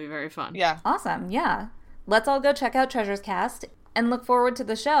 and that'll be very fun. Yeah. Awesome, yeah. Let's all go check out Treasures Cast and look forward to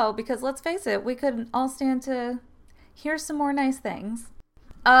the show, because let's face it, we could all stand to hear some more nice things.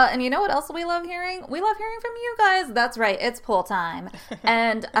 And you know what else we love hearing? We love hearing from you guys. That's right, it's poll time.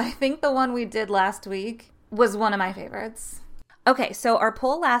 And I think the one we did last week was one of my favorites. Okay, so our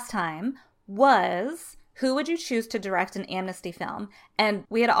poll last time was... who would you choose to direct an amnesty film? And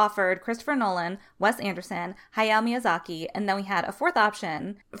we had offered Christopher Nolan, Wes Anderson, Hayao Miyazaki, and then we had a fourth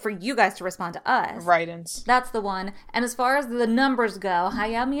option for you guys to respond to us. Write-ins. That's the one. And as far as the numbers go,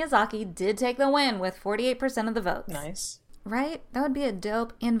 Hayao Miyazaki did take the win with 48% of the votes. Nice. Right? That would be a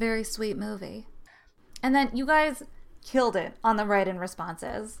dope and very sweet movie. And then you guys killed it on the write-in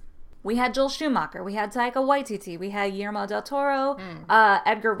responses. We had Joel Schumacher, we had Taika Waititi, we had Guillermo del Toro,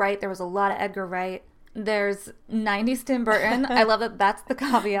 Edgar Wright. There was a lot of Edgar Wright. There's 90s Tim Burton. I love that that's the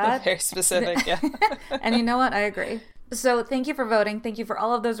caveat. Very specific, yeah. And you know what? I agree. So thank you for voting. Thank you for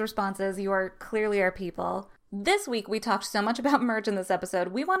all of those responses. You are clearly our people. This week, we talked so much about merch in this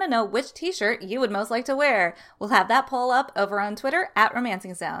episode. We want to know which t-shirt you would most like to wear. We'll have that poll up over on Twitter at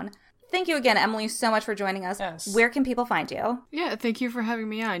Romancing Zone. Thank you again, Emily, so much for joining us. Yes. Where can people find you? Yeah, thank you for having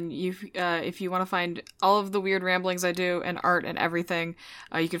me on. If you want to find all of the weird ramblings I do and art and everything,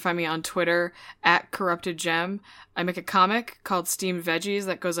 you can find me on Twitter at Corrupted Gem. I make a comic called Steamed Veggies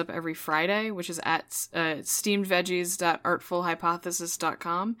that goes up every Friday, which is at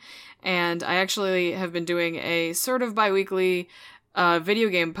steamedveggies.artfulhypothesis.com. And I actually have been doing a sort of bi-weekly video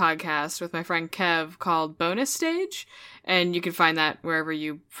game podcast with my friend Kev called Bonus Stage, and you can find that wherever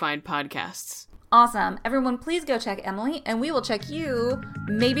you find podcasts. Awesome. Everyone, please go check Emily, and we will check you,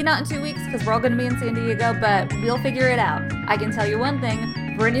 maybe not in 2 weeks, because we're all going to be in San Diego, but we'll figure it out. I can tell you one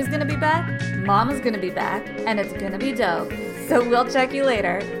thing, Brittany's going to be back, Mama's going to be back, and it's going to be dope. So we'll check you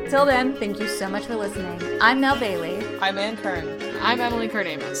later. Till then, thank you so much for listening. I'm Nell Bailey. I'm Ann Kern. I'm Emily Kern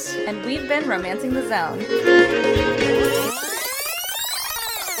Amos. And we've been Romancing the Zone.